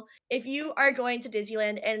biggest rule. If you are going to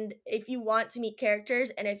Disneyland and if you want to meet characters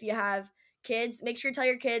and if you have kids, make sure to tell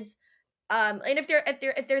your kids. And if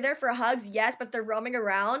they're there for hugs, yes, but if they're roaming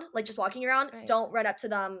around, like just walking around, Right. don't run up to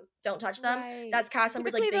them, don't touch them. Right. That's cast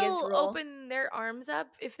members' Typically like biggest they'll rule. open their arms up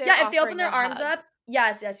if they're Yeah, if they open offering their a arms hug. up,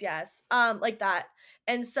 yes, yes, yes. Like that.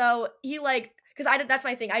 And so he like because I did that's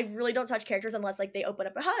my thing. I really don't touch characters unless like they open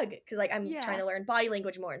up a hug because like I'm trying Yeah. to learn body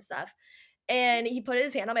language more and stuff. And he put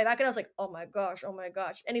his hand on my back and I was like, oh my gosh.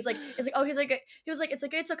 And he was like, it's okay. He's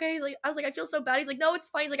like, I was like, I feel so bad. He's like, no, it's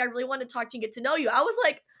fine. He's like, I really want to talk to you and get to know you. I was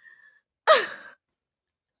like, I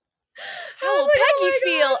How was will like, Peggy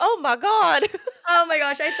feel? Oh my god. oh my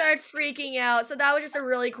gosh, I started freaking out. So that was just a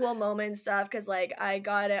really cool moment and stuff because like I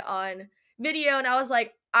got it on video and I was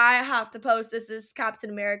like, I have to post this. This Captain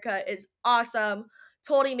America is awesome.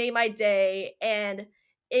 totally made my day. And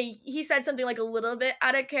he said something like a little bit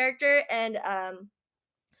out of character, and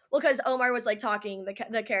well, because Omar was like talking,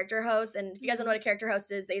 the character host, and if you guys don't know Mhm. what a character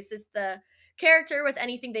host is, they assist the character with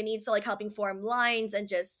anything they need, so like helping form lines, and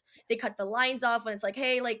just they cut the lines off when it's like,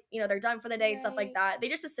 hey, like, they're done for the day, stuff like Right. that. They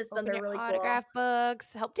just assist them. Open They're your really cool. autograph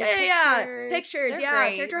books, help Yeah, take yeah, yeah. pictures. Pictures, They're yeah.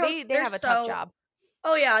 great. Character hosts, They they're have a tough so. job.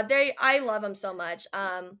 Oh yeah, I love them so much.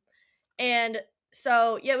 And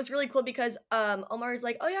so yeah, it was really cool because Omar was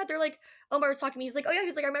like, oh yeah, they're like, Omar was talking to me. He's like, oh yeah,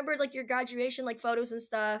 he's like, I remember like your graduation like photos and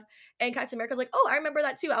stuff. And Captain America's like, oh, I remember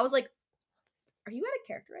that too. I was like, are you at a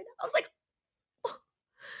character right now? I was like,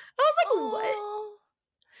 what? Oh,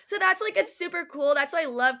 So that's like, it's super cool. That's why I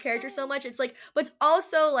love characters so much. It's like, but it's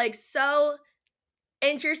also like so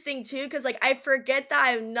interesting too, because like I forget that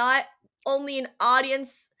I'm not only an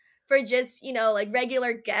audience for just, like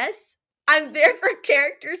regular guests. I'm there for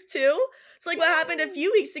characters too. So like what happened a yes.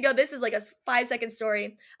 few weeks ago, this is like a 5-second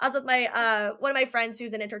story. I was with my one of my friends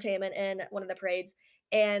who's in entertainment in one of the parades,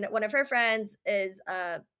 and one of her friends is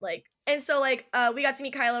like, and so like we got to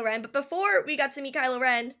meet Kylo Ren, but before we got to meet Kylo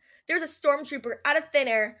Ren, there's a stormtrooper out of thin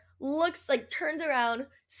air, looks like, turns around,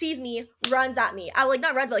 sees me, runs at me. I like,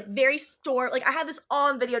 not runs, but like very like I have this all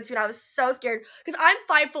on video too, and I was so scared because I'm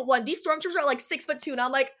 5'1". These stormtroopers are like 6'2", and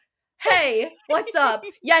I'm like, hey, what's up?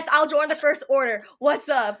 Yes, I'll join the First Order. What's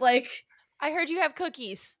up? Like, I heard you have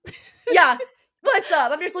cookies. yeah, what's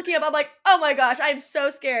up? I'm just looking up. I'm like, oh my gosh, I'm so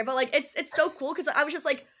scared. But like, it's so cool because I was just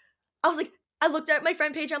like, I looked at my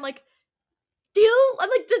friend page. I'm like, I'm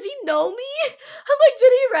like, does he know me? I'm like,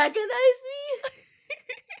 did he recognize me?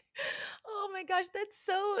 Oh my gosh, that's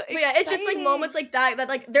so But yeah, it's just like moments exciting. like that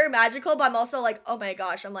like they're magical, but I'm also like, oh my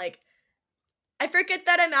gosh, I'm like, I forget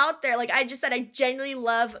that I'm out there. Like I just said, I genuinely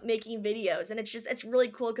love making videos, and it's really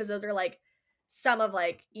cool because those are like some of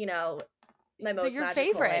like, my most Your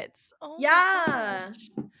magical, like, favorites. Oh my yeah. gosh.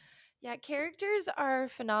 Yeah, characters are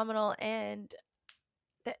phenomenal, and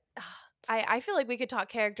that I feel like we could talk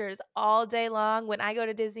characters all day long. When I go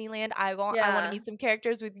to Disneyland, I want to Yeah. meet some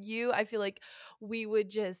characters with you. I feel like we would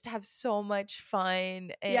just have so much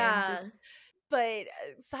fun and just. Yeah. But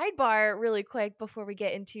sidebar really quick before we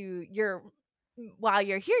get into while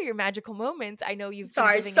you're here, your magical moments. I know you've been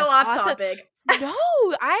Sorry, giving so us off awesome. topic. No,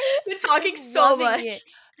 I Been am talking so loving it. much.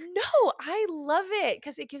 No, I love it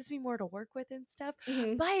because it gives me more to work with and stuff.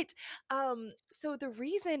 Mhm. But so the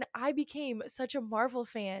reason I became such a Marvel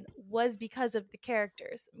fan was because of the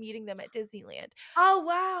characters, meeting them at Disneyland. Oh,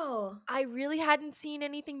 wow. I really hadn't seen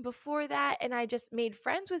anything before that, and I just made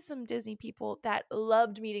friends with some Disney people that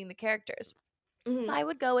loved meeting the characters. So Mhm. I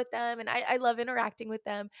would go with them, and I love interacting with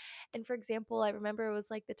them. And for example, I remember it was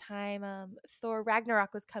like the time Thor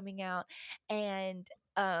Ragnarok was coming out, and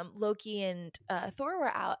Loki and Thor were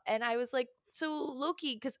out, and I was like, so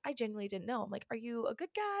Loki, because I genuinely didn't know. I'm like, are you a good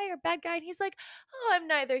guy or bad guy? And he's like, oh, I'm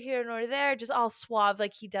neither here nor there, just all suave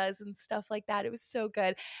like he does and stuff like that. It was so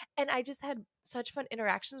good, and I just had such fun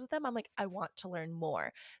interactions with them. I'm like, I want to learn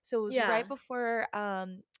more. So it was right Yeah. before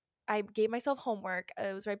I gave myself homework.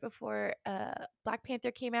 It was right before Black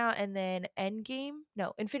Panther came out, and then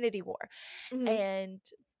Infinity War. Mhm. And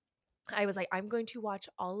I was like, I'm going to watch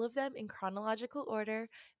all of them in chronological order.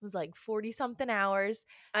 It was like 40 something hours,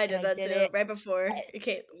 I and did I that did too, it. right before Eh, it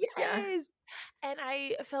came. Yeah. Yes. And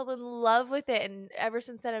I fell in love with it. And ever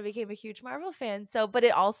since then, I became a huge Marvel fan. So, but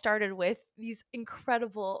it all started with these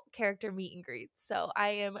incredible character meet and greets. So I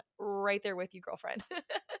am right there with you, girlfriend.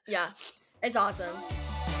 Yeah. It's awesome.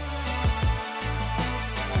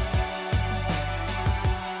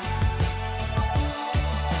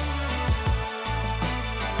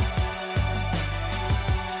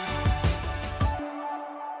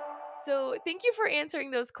 So thank you for answering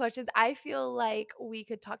those questions. I feel like we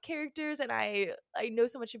could talk characters, and I know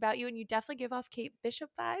so much about you, and you definitely give off Kate Bishop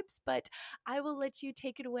vibes, but I will let you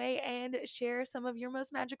take it away and share some of your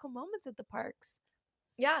most magical moments at the parks.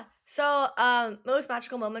 Yeah. So, most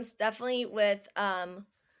magical moments definitely with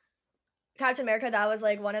Captain America. That was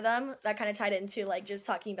like one of them that kind of tied into like just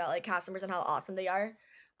talking about like cast members and how awesome they are.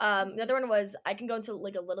 The Mhm. other one was, I can go into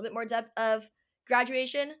like a little bit more depth of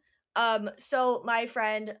graduation. So my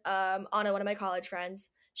friend Anna, one of my college friends,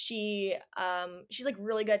 she's like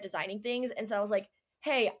really good at designing things, and so I was like,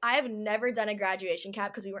 hey, I've never done a graduation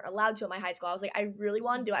cap because we weren't allowed to at my high school. I was like, I really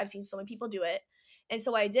want to do it. I've seen so many people do it, and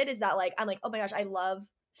so what I did is that like I'm like, oh my gosh, I love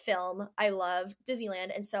film, I love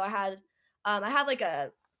Disneyland, and so I have like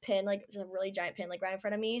a pin, like just a really giant pin, like right in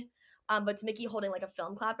front of me. But it's Mickey holding like a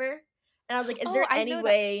film clapper. And I was like, is Oh, there I any know that.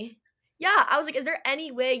 way? Yeah, I was like, is there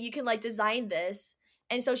any way you can like design this?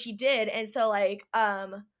 And so she did. And so like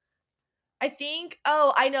I think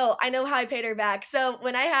I know how I paid her back. So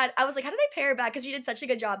when I was like, how did I pay her back? Because she did such a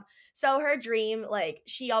good job. So her dream, like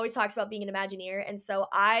she always talks about being an Imagineer. And so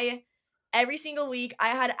every single week I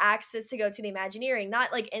had access to go to the Imagineering,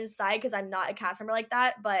 not like inside because I'm not a cast member like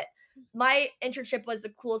that, but my internship was the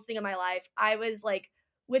coolest thing in my life. I was like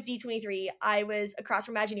with D23, I was across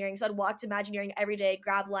from Imagineering. So I'd walk to Imagineering every day,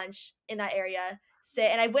 grab lunch in that area, sit.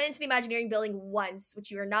 And I went into the Imagineering building once, which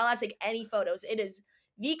you are not allowed to take any photos. It is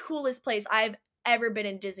the coolest place I've ever been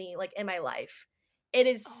in Disney, like in my life. It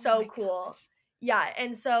is Oh so my cool. gosh. Yeah.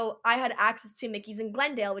 And so I had access to Mickey's in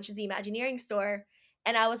Glendale, which is the Imagineering store.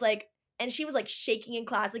 And I was like, and she was like shaking in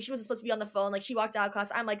class. Like she wasn't supposed to be on the phone. Like she walked out of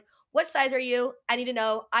class. I'm like, what size are you? I need to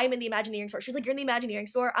know. I'm in the Imagineering store. She's like, you're in the Imagineering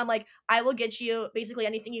store? I'm like, I will get you basically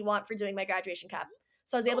anything you want for doing my graduation cap.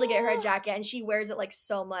 So I was able to get her a Oh. jacket and she wears it like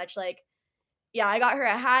so much. Like, yeah, I got her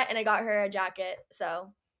a hat and I got her a jacket.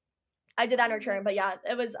 So I did that in Oh my return. But yeah,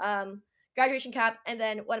 it was graduation cap. And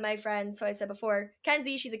then one of my friends, so I said before,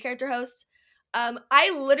 Kenzie, she's a character host.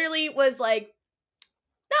 I literally was like,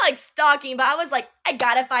 not like stalking, but I was like, I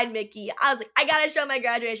gotta find Mickey. I was like, I gotta show my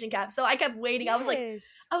graduation cap. So I kept waiting. yes. I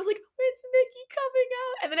was like, when's Mickey coming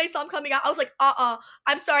out? And then I saw him coming out. I was like,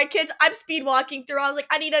 I'm sorry, kids. I'm speed walking through. I was like,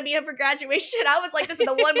 I need to meet him for graduation. I was like, this is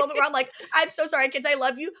the one moment where I'm like, I'm so sorry, kids. I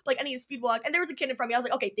love you. But like, I need to speed walk. And there was a kid in front of me. I was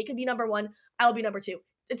like, okay, they can be number one. I'll be number two.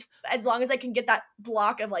 It's as long as I can get that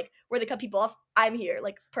block of like where they cut people off, I'm here.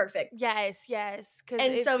 Like, perfect. Yes, yes. Because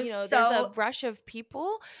And if, so, there's a so, rush of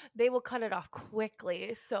people, they will cut it off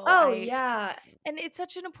quickly. So oh, yeah. and it's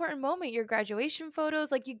such an important moment, your graduation photos.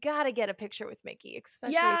 Like, you got to get a picture with Mickey,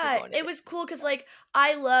 especially if you're Yeah, going to it Disney. was cool because So, like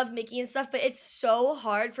I love Mickey and stuff, but it's so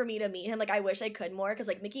hard for me to meet him. Like I wish I could more because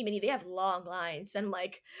like Mickey and Minnie, they have long lines and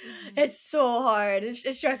like mhm. it's so hard. It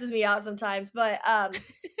stresses me out sometimes. But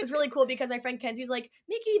it was really cool because my friend Kenzie's like,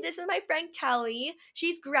 Mickey, this is my friend Kelly.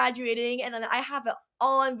 She's graduating, and then I have it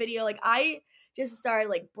all on video. Like I just started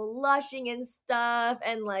like blushing and stuff,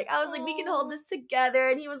 and like I was like, we can hold Oh, this together.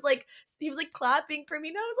 And he was like clapping for me,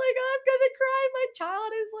 and I was like, I'm gonna cry. My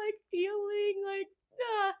child is like healing. Like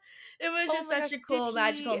ah. It was oh just my such gosh. a Did cool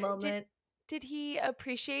magical he moment. did he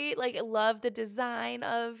appreciate, like, love the design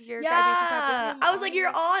of your graduation cap? Was Yeah. him I was like, on "You're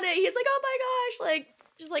it? on it." He's like, "Oh my gosh," like,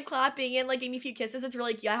 just, like, clapping and, like, gave me a few kisses. It's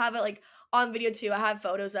really cute. I have it, like, on video too. I have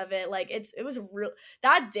photos of it. Like, it was real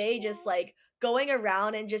that day just, Oh, like, going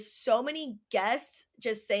around and just so many guests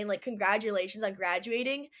just saying, like, "Congratulations on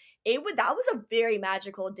graduating." That was a very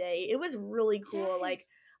magical day. It was really cool. yes. Like,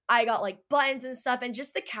 I got, like, buttons and stuff and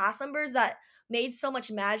just the cast members that made so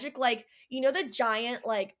much magic. Like, the giant,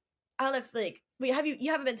 like I don't know if, like wait, you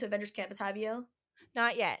haven't been to Avengers Campus, have you?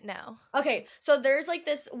 Not yet, no. Okay, so there's like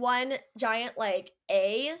this one giant like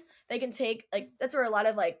A they can take like that's where a lot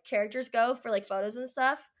of like characters go for like photos and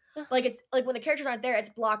stuff. Like Uh-huh. it's like when the characters aren't there, it's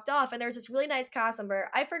blocked off. And there's this really nice cast member.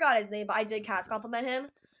 I forgot his name, but I did cast compliment him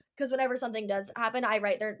because whenever something does happen, I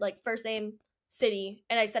write their like first name, city,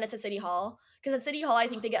 and I send it to City Hall. Because at City Hall, I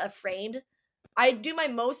think they get a framed. I do my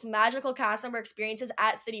most magical cast member experiences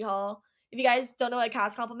at City Hall. If you guys don't know what a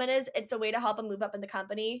cast compliment is, it's a way to help them move up in the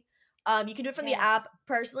company. You can do it from the Yes. app.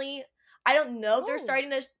 Personally, I don't know if they're Oh,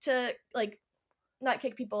 starting to like not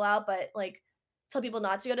kick people out, but like tell people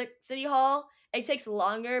not to go to City Hall. It takes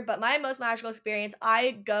longer, but my most magical experience,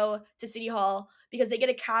 I go to City Hall because they get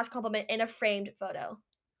a cast compliment in a framed photo,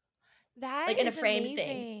 that like in a is framed thing,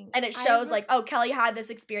 amazing. and it shows like, oh, Kelly had this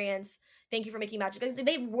experience. Thank you for making magic. Like,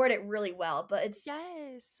 they've worded it really well, but it's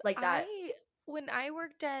Yes. like that. When I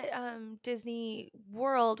worked at Disney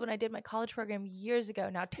World when I did my college program years ago,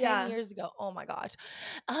 now 10 Yeah. years ago. Oh my gosh.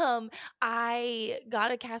 Um I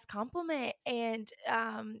got a cast compliment and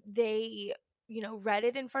they read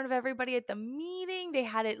it in front of everybody at the meeting. They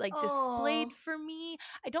had it like displayed Oh, for me.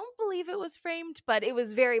 I don't believe it was framed, but it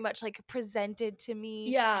was very much like presented to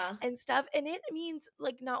me yeah. and stuff. And it means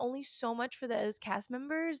like not only so much for those cast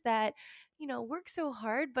members that work so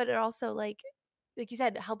hard, but it also like you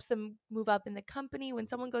said, helps them move up in the company when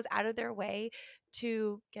someone goes out of their way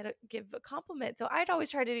to give a compliment. So I'd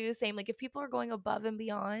always try to do the same. Like if people are going above and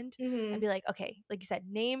beyond, I'd Mhm. be like, okay, like you said,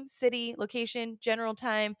 name, city, location, general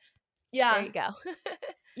time. There Yeah. you go.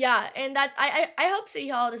 Yeah, and that I hope City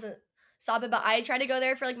Hall doesn't stop it, but I try to go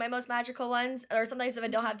there for like my most magical ones, or sometimes if I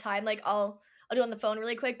don't Mhm. have time, like I'll do it on the phone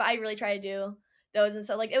really quick. But I really try to do those, and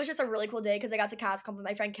so like it was just a really cool day because I got to cast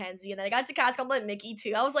compliment my friend Kenzie, and then I got to cast compliment Mickey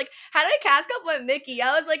too. I was like, how do I cast compliment Mickey?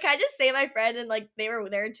 I was like, can I just say my friend, and like they were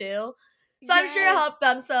there too. So I'm sure it Yes. helped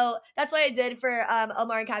them. So that's what I did for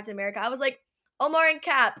Omar and Captain America. I was like, Omar and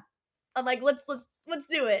Cap. I'm like, let's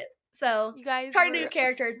do it. So You it's guys hard to do were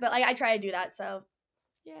characters, but like I try to do that. So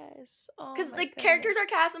yes. Oh because my the characters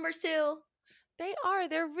goodness. are cast members too. They are.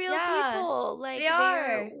 They're real Yeah, people. they Like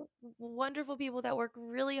they're are. wonderful people that work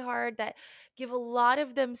really hard, that give a lot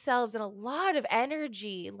of themselves and a lot of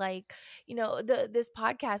energy. Like, this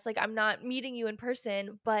podcast, like I'm not meeting you in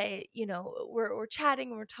person, but we're chatting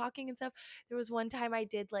and we're talking and stuff. There was one time I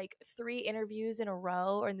did like 3 interviews in a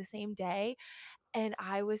row or in the same day, and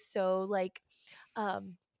I was so like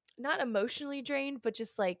um not emotionally drained, but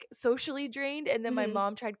just like socially drained. And then my Mhm.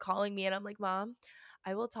 mom tried calling me and I'm like, "Mom,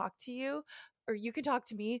 I will talk to you or you can talk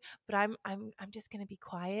to me, but I'm just going to be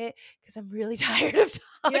quiet because I'm really tired of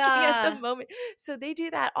talking at the Yeah. moment." So they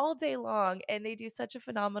do that all day long and they do such a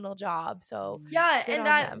phenomenal job. So Yeah, good and on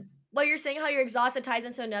that them. what you're saying how you're exhausted ties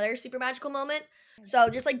into another super magical moment. So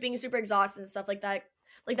just like being super exhausted and stuff like that.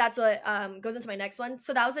 Like that's what goes into my next one.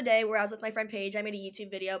 So that was a day where I was with my friend Paige. I made a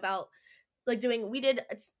YouTube video about like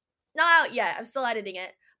it's not out yet. I'm still editing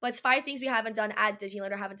it. But it's 5 things we haven't done at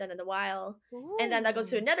Disneyland or haven't done in a while. And then that goes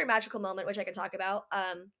to Ooh. another magical moment which I can talk about.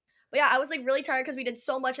 But yeah, I was like really tired because we did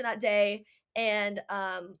so much in that day. And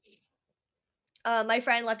my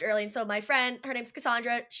friend left early, and so my friend, her name's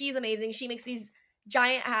Cassandra. She's amazing. She makes these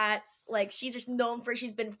giant hats. Like she's just known for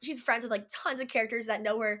she's friends with like tons of characters that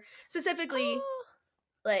know her specifically Oh,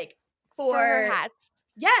 like for her for hats.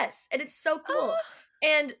 yes, and it's so cool. Oh.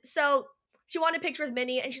 And so she wanted a picture with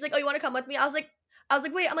Minnie, and she's like, "Oh, you want to come with me?" I was like,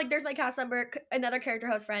 "Wait." I'm like, "There's my cast member, another character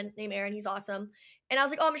host friend named Aaron. He's awesome." And I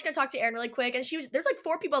was like, "Oh, I'm just gonna talk to Aaron really quick." And there's like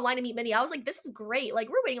 4 people in line to meet Minnie. I was like, "This is great. Like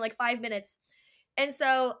we're waiting like 5 minutes." And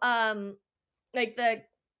so like the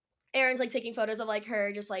Aaron's like taking photos of like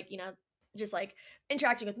her just like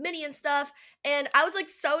interacting with Minnie and stuff. And I was like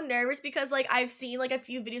so nervous because like I've seen like a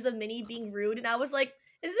few videos of Minnie being rude and I was like,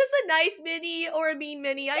 is this a nice Minnie or a mean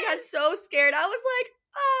Minnie? I got so scared. I was like,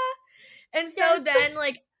 ah. And so Yes. then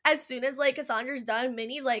like as soon as like Cassandra's done,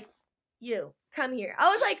 Minnie's like, you come here. I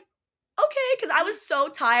was like, okay, because I was so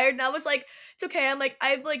tired and I was like, it's okay.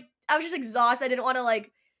 I was just exhausted. I didn't want to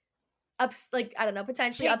like like I don't know,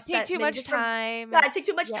 potentially Take upset too Minnie much just from time. yeah, take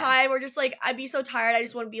too much Yeah. time or just like I'd be so tired. I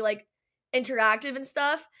just want to be like interactive and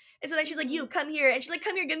stuff. And so then she's like, Mhm. "You come here," and she's like,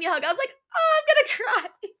 "Come here, give me a hug." I was like, "Oh, I'm gonna cry."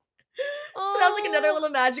 So that was like another Oh. little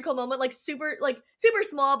magical moment, like super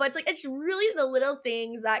small, but it's really the little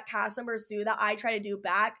things that cast members do that I try to do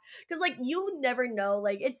back. Because like you never know,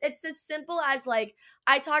 like it's as simple as like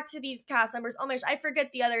I talked to these cast members. Oh my gosh, I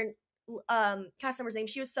forget the other cast member's name.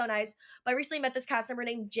 She was so nice. But I recently met this cast member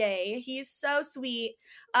named Jay. He's so sweet.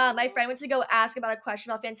 My friend went to go ask about a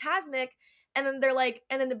question about Phantasmic. And then they're like,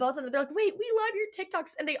 and then the both of them, they're like, wait, we love your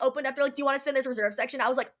TikToks. And they opened up, they're like, do you want to send this reserve section? I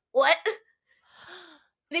was like, what?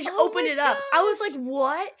 They just Oh opened my it up. I was like, gosh.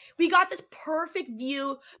 what? We got this perfect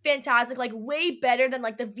view, fantastic, like way better than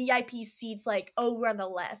like the VIP seats, like over on the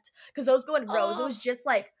left. Because those go in rows. It Oh, was just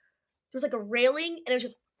like, there was like a railing and it was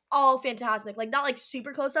just all Phantasmic. Like, not like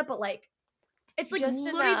super close up, but like, it's like just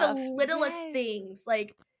literally the enough. littlest Yes. things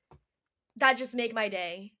like that just make my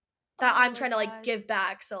day that Oh I'm my trying to like gosh. give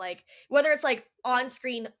back. So like whether it's like on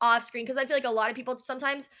screen, off screen, because I feel like a lot of people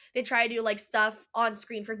sometimes they try to do like stuff on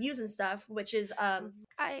screen for views and stuff, which is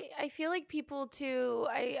I feel like people too.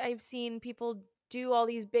 I've seen people do all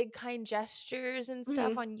these big kind gestures and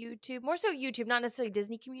stuff mhm. on YouTube. More so YouTube, not necessarily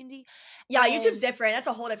Disney community. Yeah, YouTube's And different. That's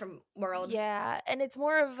a whole different world. yeah, and it's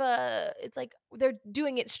more of a it's like they're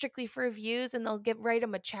doing it strictly for views and they'll write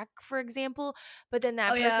them a check, for example, but then Oh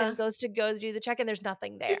that person yeah. goes to do the check and there's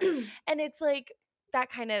nothing there. And it's like that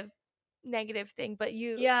kind of negative thing, but I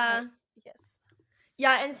Yeah. yes.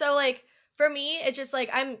 Yeah, and so like for me, it's just like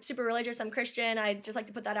I'm super religious. I'm Christian. I just like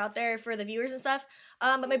to put that out there for the viewers and stuff.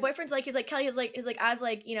 But my Yeah. boyfriend's like, he's like Kelly is like as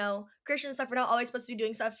like Christian and stuff. We're not always supposed to be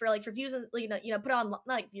doing stuff for like for views and like, put it on not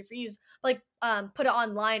like for views, but, like put it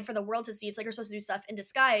online for the world to see. It's like we're supposed to do stuff in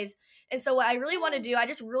disguise. And so what I really want to Oh. do, I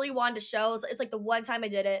just really wanted to show. It's like the one time I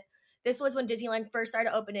did it. This was when Disneyland first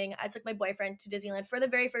started opening. I took my boyfriend to Disneyland for the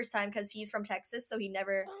very first time because he's from Texas, so he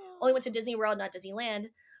never only went to Oh. Disney World, not Disneyland.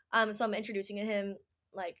 So I'm introducing him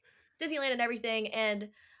like Disneyland and everything. And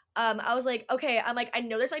I was like, okay, I'm like, I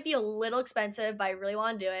know this might be a little expensive, but I really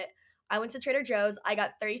want to do it. I went to Trader Joe's. I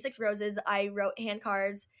got 36 roses. I wrote hand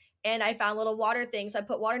cards and I found little water things. So I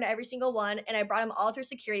put water into every single one and I brought them all through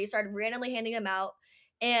security, started randomly handing them out.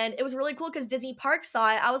 And it was really cool because Disney Park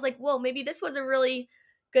saw it. I was like, whoa, maybe this was a really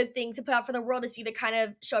good thing to put out for the world to see, the kind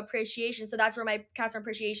of show appreciation. So that's where my customer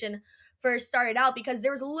appreciation first started out because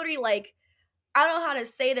there was literally like I don't know how to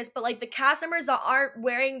say this, but like the cast members that aren't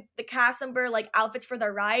wearing the cast member like outfits for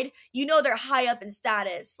their ride, they're high up in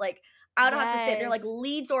status. Like I don't know how to say it. They're like Yes.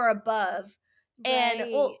 leads or above. And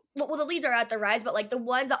Right. the leads are at the rides, but like the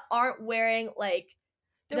ones that aren't wearing like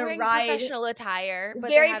They're the wearing ride, professional attire, but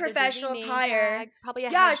they very have the Disney professional name attire. tag, probably a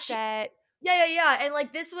Yeah, she headset. Yeah. And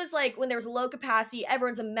like this was like when there was low capacity,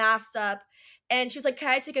 everyone's masked up, and she was like, "Can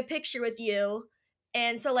I take a picture with you?"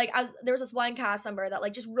 And so like there was this one cast member that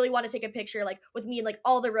like just really wanted to take a picture like with me and like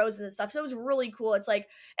all the roses and stuff. So it was really cool. It's like,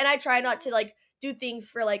 and I try not to like do things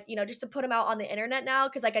for like just to put them out on the internet now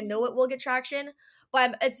because like I know it will get traction.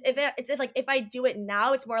 But it's if like if I do it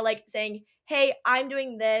now, it's more like saying, "Hey, I'm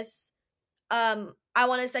doing this. I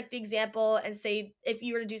want to set the example and say if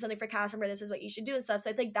you were to do something for cast member, this is what you should do and stuff." So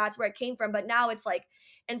I think that's where it came from. But now it's like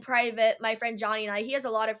in private. My friend Johnny and I, he has a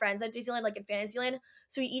lot of friends at Disneyland, like in Fantasyland.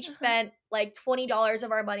 So we each Uh-huh. spent like $20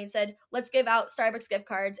 of our money and said, "Let's give out Starbucks gift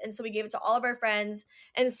cards." And so we gave it to all of our friends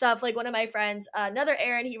and stuff. Like one of my friends, another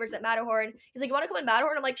Aaron, he works at Matterhorn. He's like, "You want to come in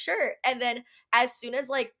Matterhorn?" I'm like, "Sure." And then as soon as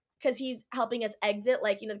like because he's helping us exit,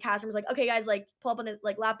 like the cast member's like, "Okay, guys, like pull up on the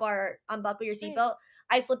like lap bar, unbuckle your Right. seatbelt."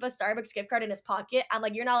 I slip a Starbucks gift card in his pocket. I'm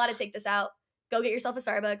like, "You're not allowed to take this out. Go get yourself a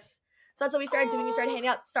Starbucks." So that's what we started doing. We started Oh,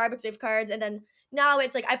 handing out Starbucks gift cards. And then now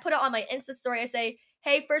it's like I put it on my Insta story. I say,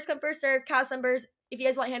 "Hey, first come, first serve, cast members. If you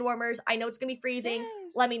guys want hand warmers, I know it's going to be freezing.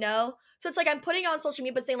 Let yes. me know." So it's like I'm putting it on social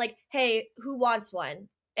media, but saying, like, "Hey, who wants one?"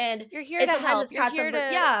 And You're here it's to sometimes help. it's You're cast here member.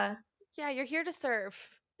 to Yeah. yeah, you're here to serve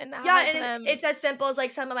and Yeah, help and them. it's as simple as like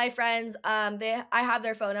some of my friends, I have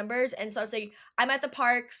their phone numbers, and so I was like, "I'm at the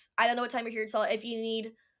parks. I don't know what time you're here till. If you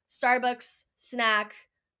need Starbucks snack,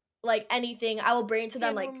 like anything, I will bring it to them."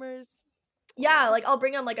 Hand Like, warmers. yeah, Oh. like I'll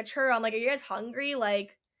bring them like a churro. I'm like, "Are you guys hungry?"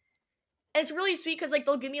 Like, and it's really sweet because like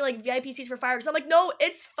they'll give me like VIP seats for fireworks. I'm like, "No,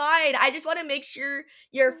 it's fine. I just want to make sure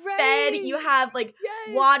you're fed. You Right. have like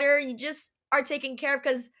Yes. water. You just are taken care of."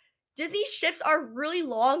 Because Disney shifts are really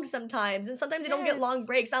long sometimes, and sometimes they don't get long Yes.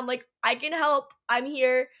 breaks. I'm like, "I can help. I'm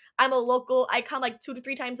here. I'm a local. I come like 2 to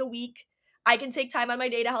 3 times a week. I can take time on my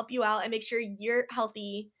day to help you out and make sure you're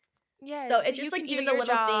healthy." So Yes. it's You just like can do even the your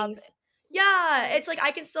little job. things. Yeah, Yes. it's like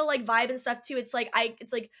I can still like vibe and stuff too. It's like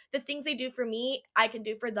the things they do for me, I can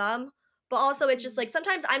do for them. But also it's just Mhm. like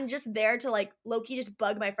sometimes I'm just there to like low key just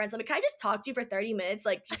bug my friends. I'm like, "Can I just talk to you for 30 minutes?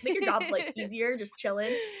 Like just make your job like easier, just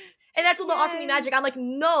chilling." And that's when they'll offer me Yes. magic. I'm like,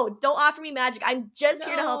 "No, don't offer me magic. I'm just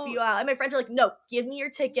here to help No. you out." And my friends are like, "No, give me your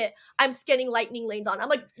ticket. I'm scanning lightning lanes on." I'm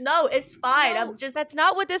like, "No, it's fine. No, I'm just that's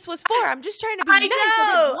not what this was for. I'm just trying to be I nice. I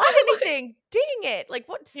didn't know." want anything. Dang it. Like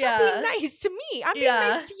what stop being Yeah. nice to me. I'm being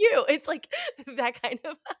nice Yeah. to you. It's like that kind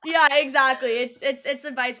of Yeah, exactly. It's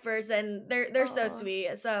a vice versa, and they're so oh.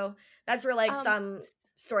 sweet. So that's where like Um some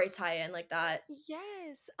stories tie in like that.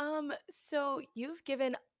 yes. So you've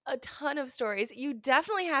given a ton of stories. You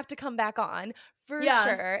definitely have to come back on for Yeah,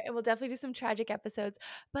 sure. And we'll definitely do some tragic episodes.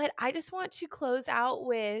 But I just want to close out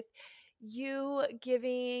with you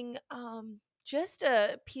giving just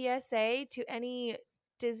a PSA to any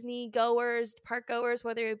Disney goers, park goers,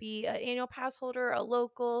 whether it be an annual pass holder, a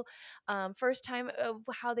local, first time of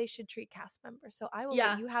how they should treat cast members. So I will let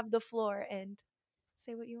yeah, you have the floor and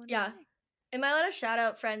say what you want to yeah. say. Am I allowed to shout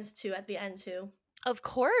out friends too at the end too? Of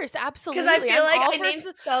course, Because I absolutely. feel I'm like all I for named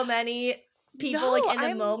so many people like no,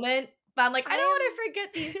 in the moment, but I'm like, I I don't want am to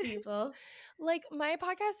forget these people. like my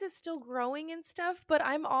podcast is still growing and stuff, but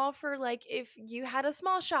I'm all for like if you had a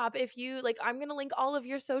small shop, if you like I'm going to link all of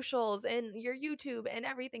your socials and your YouTube and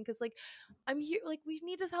everything cuz like I'm here like we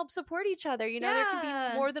need to help support each other. You know, there can be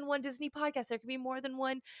Yeah, more than one Disney podcast, there can be more than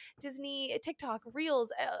one Disney TikTok,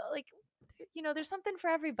 Reels, like there's something for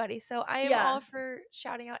everybody. So I am yeah. all for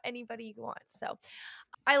shouting out anybody you want. So,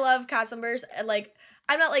 I love cast members, and like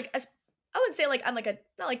I'm not like I wouldn't say like I'm like a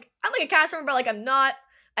not like I'm like a cast member, but like I'm not.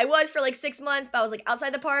 I was for like 6 months, but I was like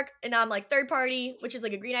outside the park, and now I'm like third party, which is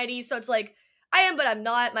like a green ID. So it's like I am, but I'm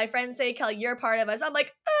not. My friends say, "Kelly, you're a part of us." I'm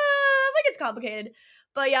like it's complicated.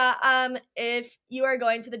 But yeah, if you are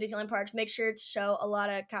going to the Disneyland parks, make sure to show a lot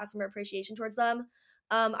of cast member appreciation towards them.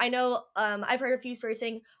 I know I've heard a few stories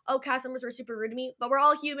saying, "Oh, cast members were super rude to me," but we're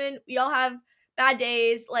all human. We all have bad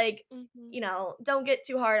days. Like, mhm. don't get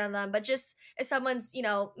too hard on them. But just if someone's,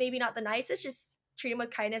 maybe not the nicest, just treat them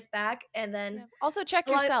with kindness back. And then, Yeah. Also check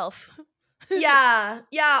along, yourself. yeah.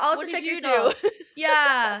 Also What did check you do? yourself.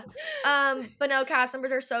 Yeah. But no, cast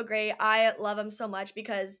members are so great. I love them so much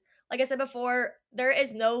because, like I said before, there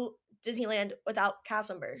is no Disneyland without cast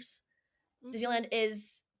members. Mhm. Disneyland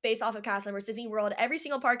is based off of cast members. Disney World, every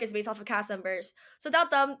single park is based off of cast members. So without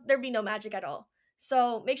them, there'd be no magic at all.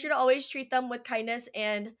 So make sure to always treat them with kindness.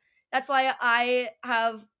 And that's why I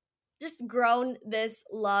have just grown this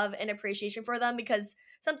love and appreciation for them because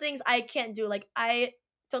some things I can't do. Like, I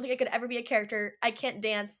don't think I could ever be a character. I can't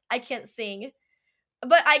dance. I can't sing.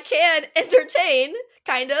 But I can entertain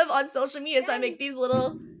kind of on social media. So I make these Yes.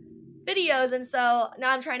 little videos. And so now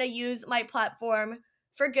I'm trying to use my platform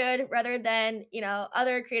for good rather than,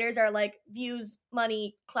 other creators are like views,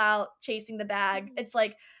 money, clout, chasing the bag. Mhm. It's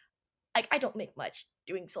like like I don't make much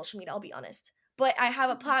doing social media, I'll be honest. But I have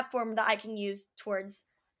a Mhm. platform that I can use towards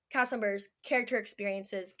cast members, character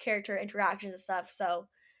experiences, character interactions and stuff. So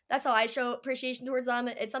that's how I show appreciation towards them.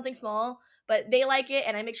 It's something small, but they like it,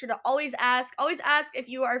 and I make sure to always ask if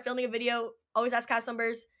you are filming a video, always ask cast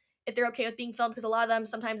members if they're okay with being filmed because a lot of them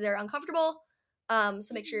sometimes they're uncomfortable. So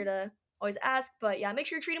make sure Mhm. to always ask. But yeah, make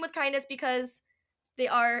sure to treat them with kindness because they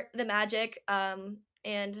are the magic.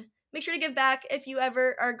 And make sure to give back if you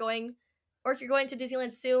ever are going, or if you're going to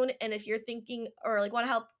Disneyland soon, and if you're thinking or like want to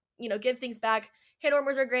help, give things back. Hand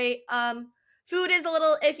warmers are great. Food is a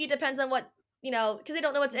little iffy, depends on what because they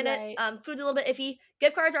don't know what's in it. Right. Food's a little bit iffy.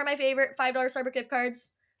 Gift cards are my favorite. $5 Starbucks gift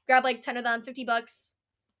cards. Grab like 10 of them, $50.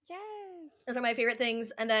 Yes. Those are my favorite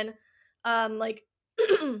things. And then, like,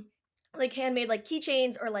 like handmade like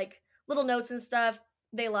keychains or like little notes and stuff.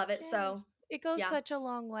 They love it. Yes. So It goes yeah. such a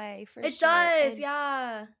long way for It sure. does, And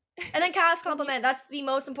yeah. And then cast when you compliment, that's the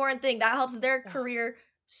most important thing. That helps their ugh, career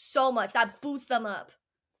so much. That boosts them up.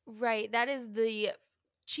 right, that is the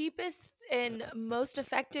cheapest and most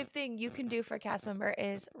effective thing you can do for a cast member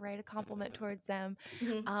is write a compliment towards them.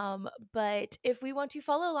 Mhm. But if we want to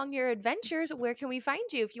follow along your adventures, where can we find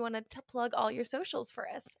you if you want to plug all your socials for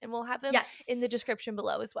us? And we'll have them in the Yes. description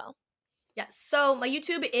below as well. Yes. So my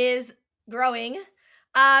YouTube is growing.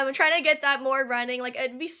 I'm trying to get that more running. Like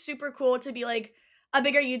it'd be super cool to be like a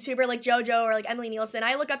bigger YouTuber like JoJo or like Emily Nielsen.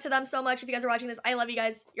 I look up to them so much. If you guys are watching this, I love you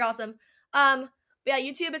guys. You're awesome. But yeah,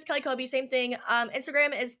 YouTube is Kelly Kobe, same thing.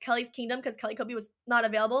 Instagram is Kelly's Kingdom because Kelly Kobe was not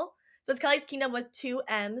available. So it's Kelly's Kingdom with two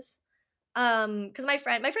M's. Because my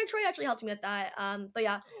friend Troy actually helped me with that. But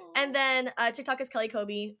yeah. And Aw, then TikTok is Kelly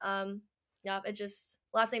Kobe. Yeah, it just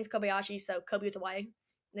last name's Kobayashi, so Kobe with a Y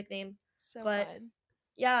nickname. so But fun.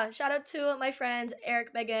 yeah, shout out to my friends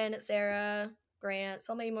Eric, Megan, Sarah, Grant,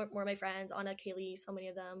 so many more of my friends, Anna, Kaylee, so many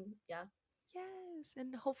of them. Yeah. Yes,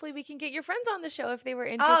 and hopefully we can get your friends on the show if they were Oh,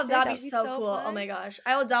 interested. that'd That be would be so so cool. Oh fun. my gosh.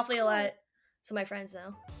 I will definitely Oh, let some of my friends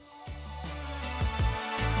know.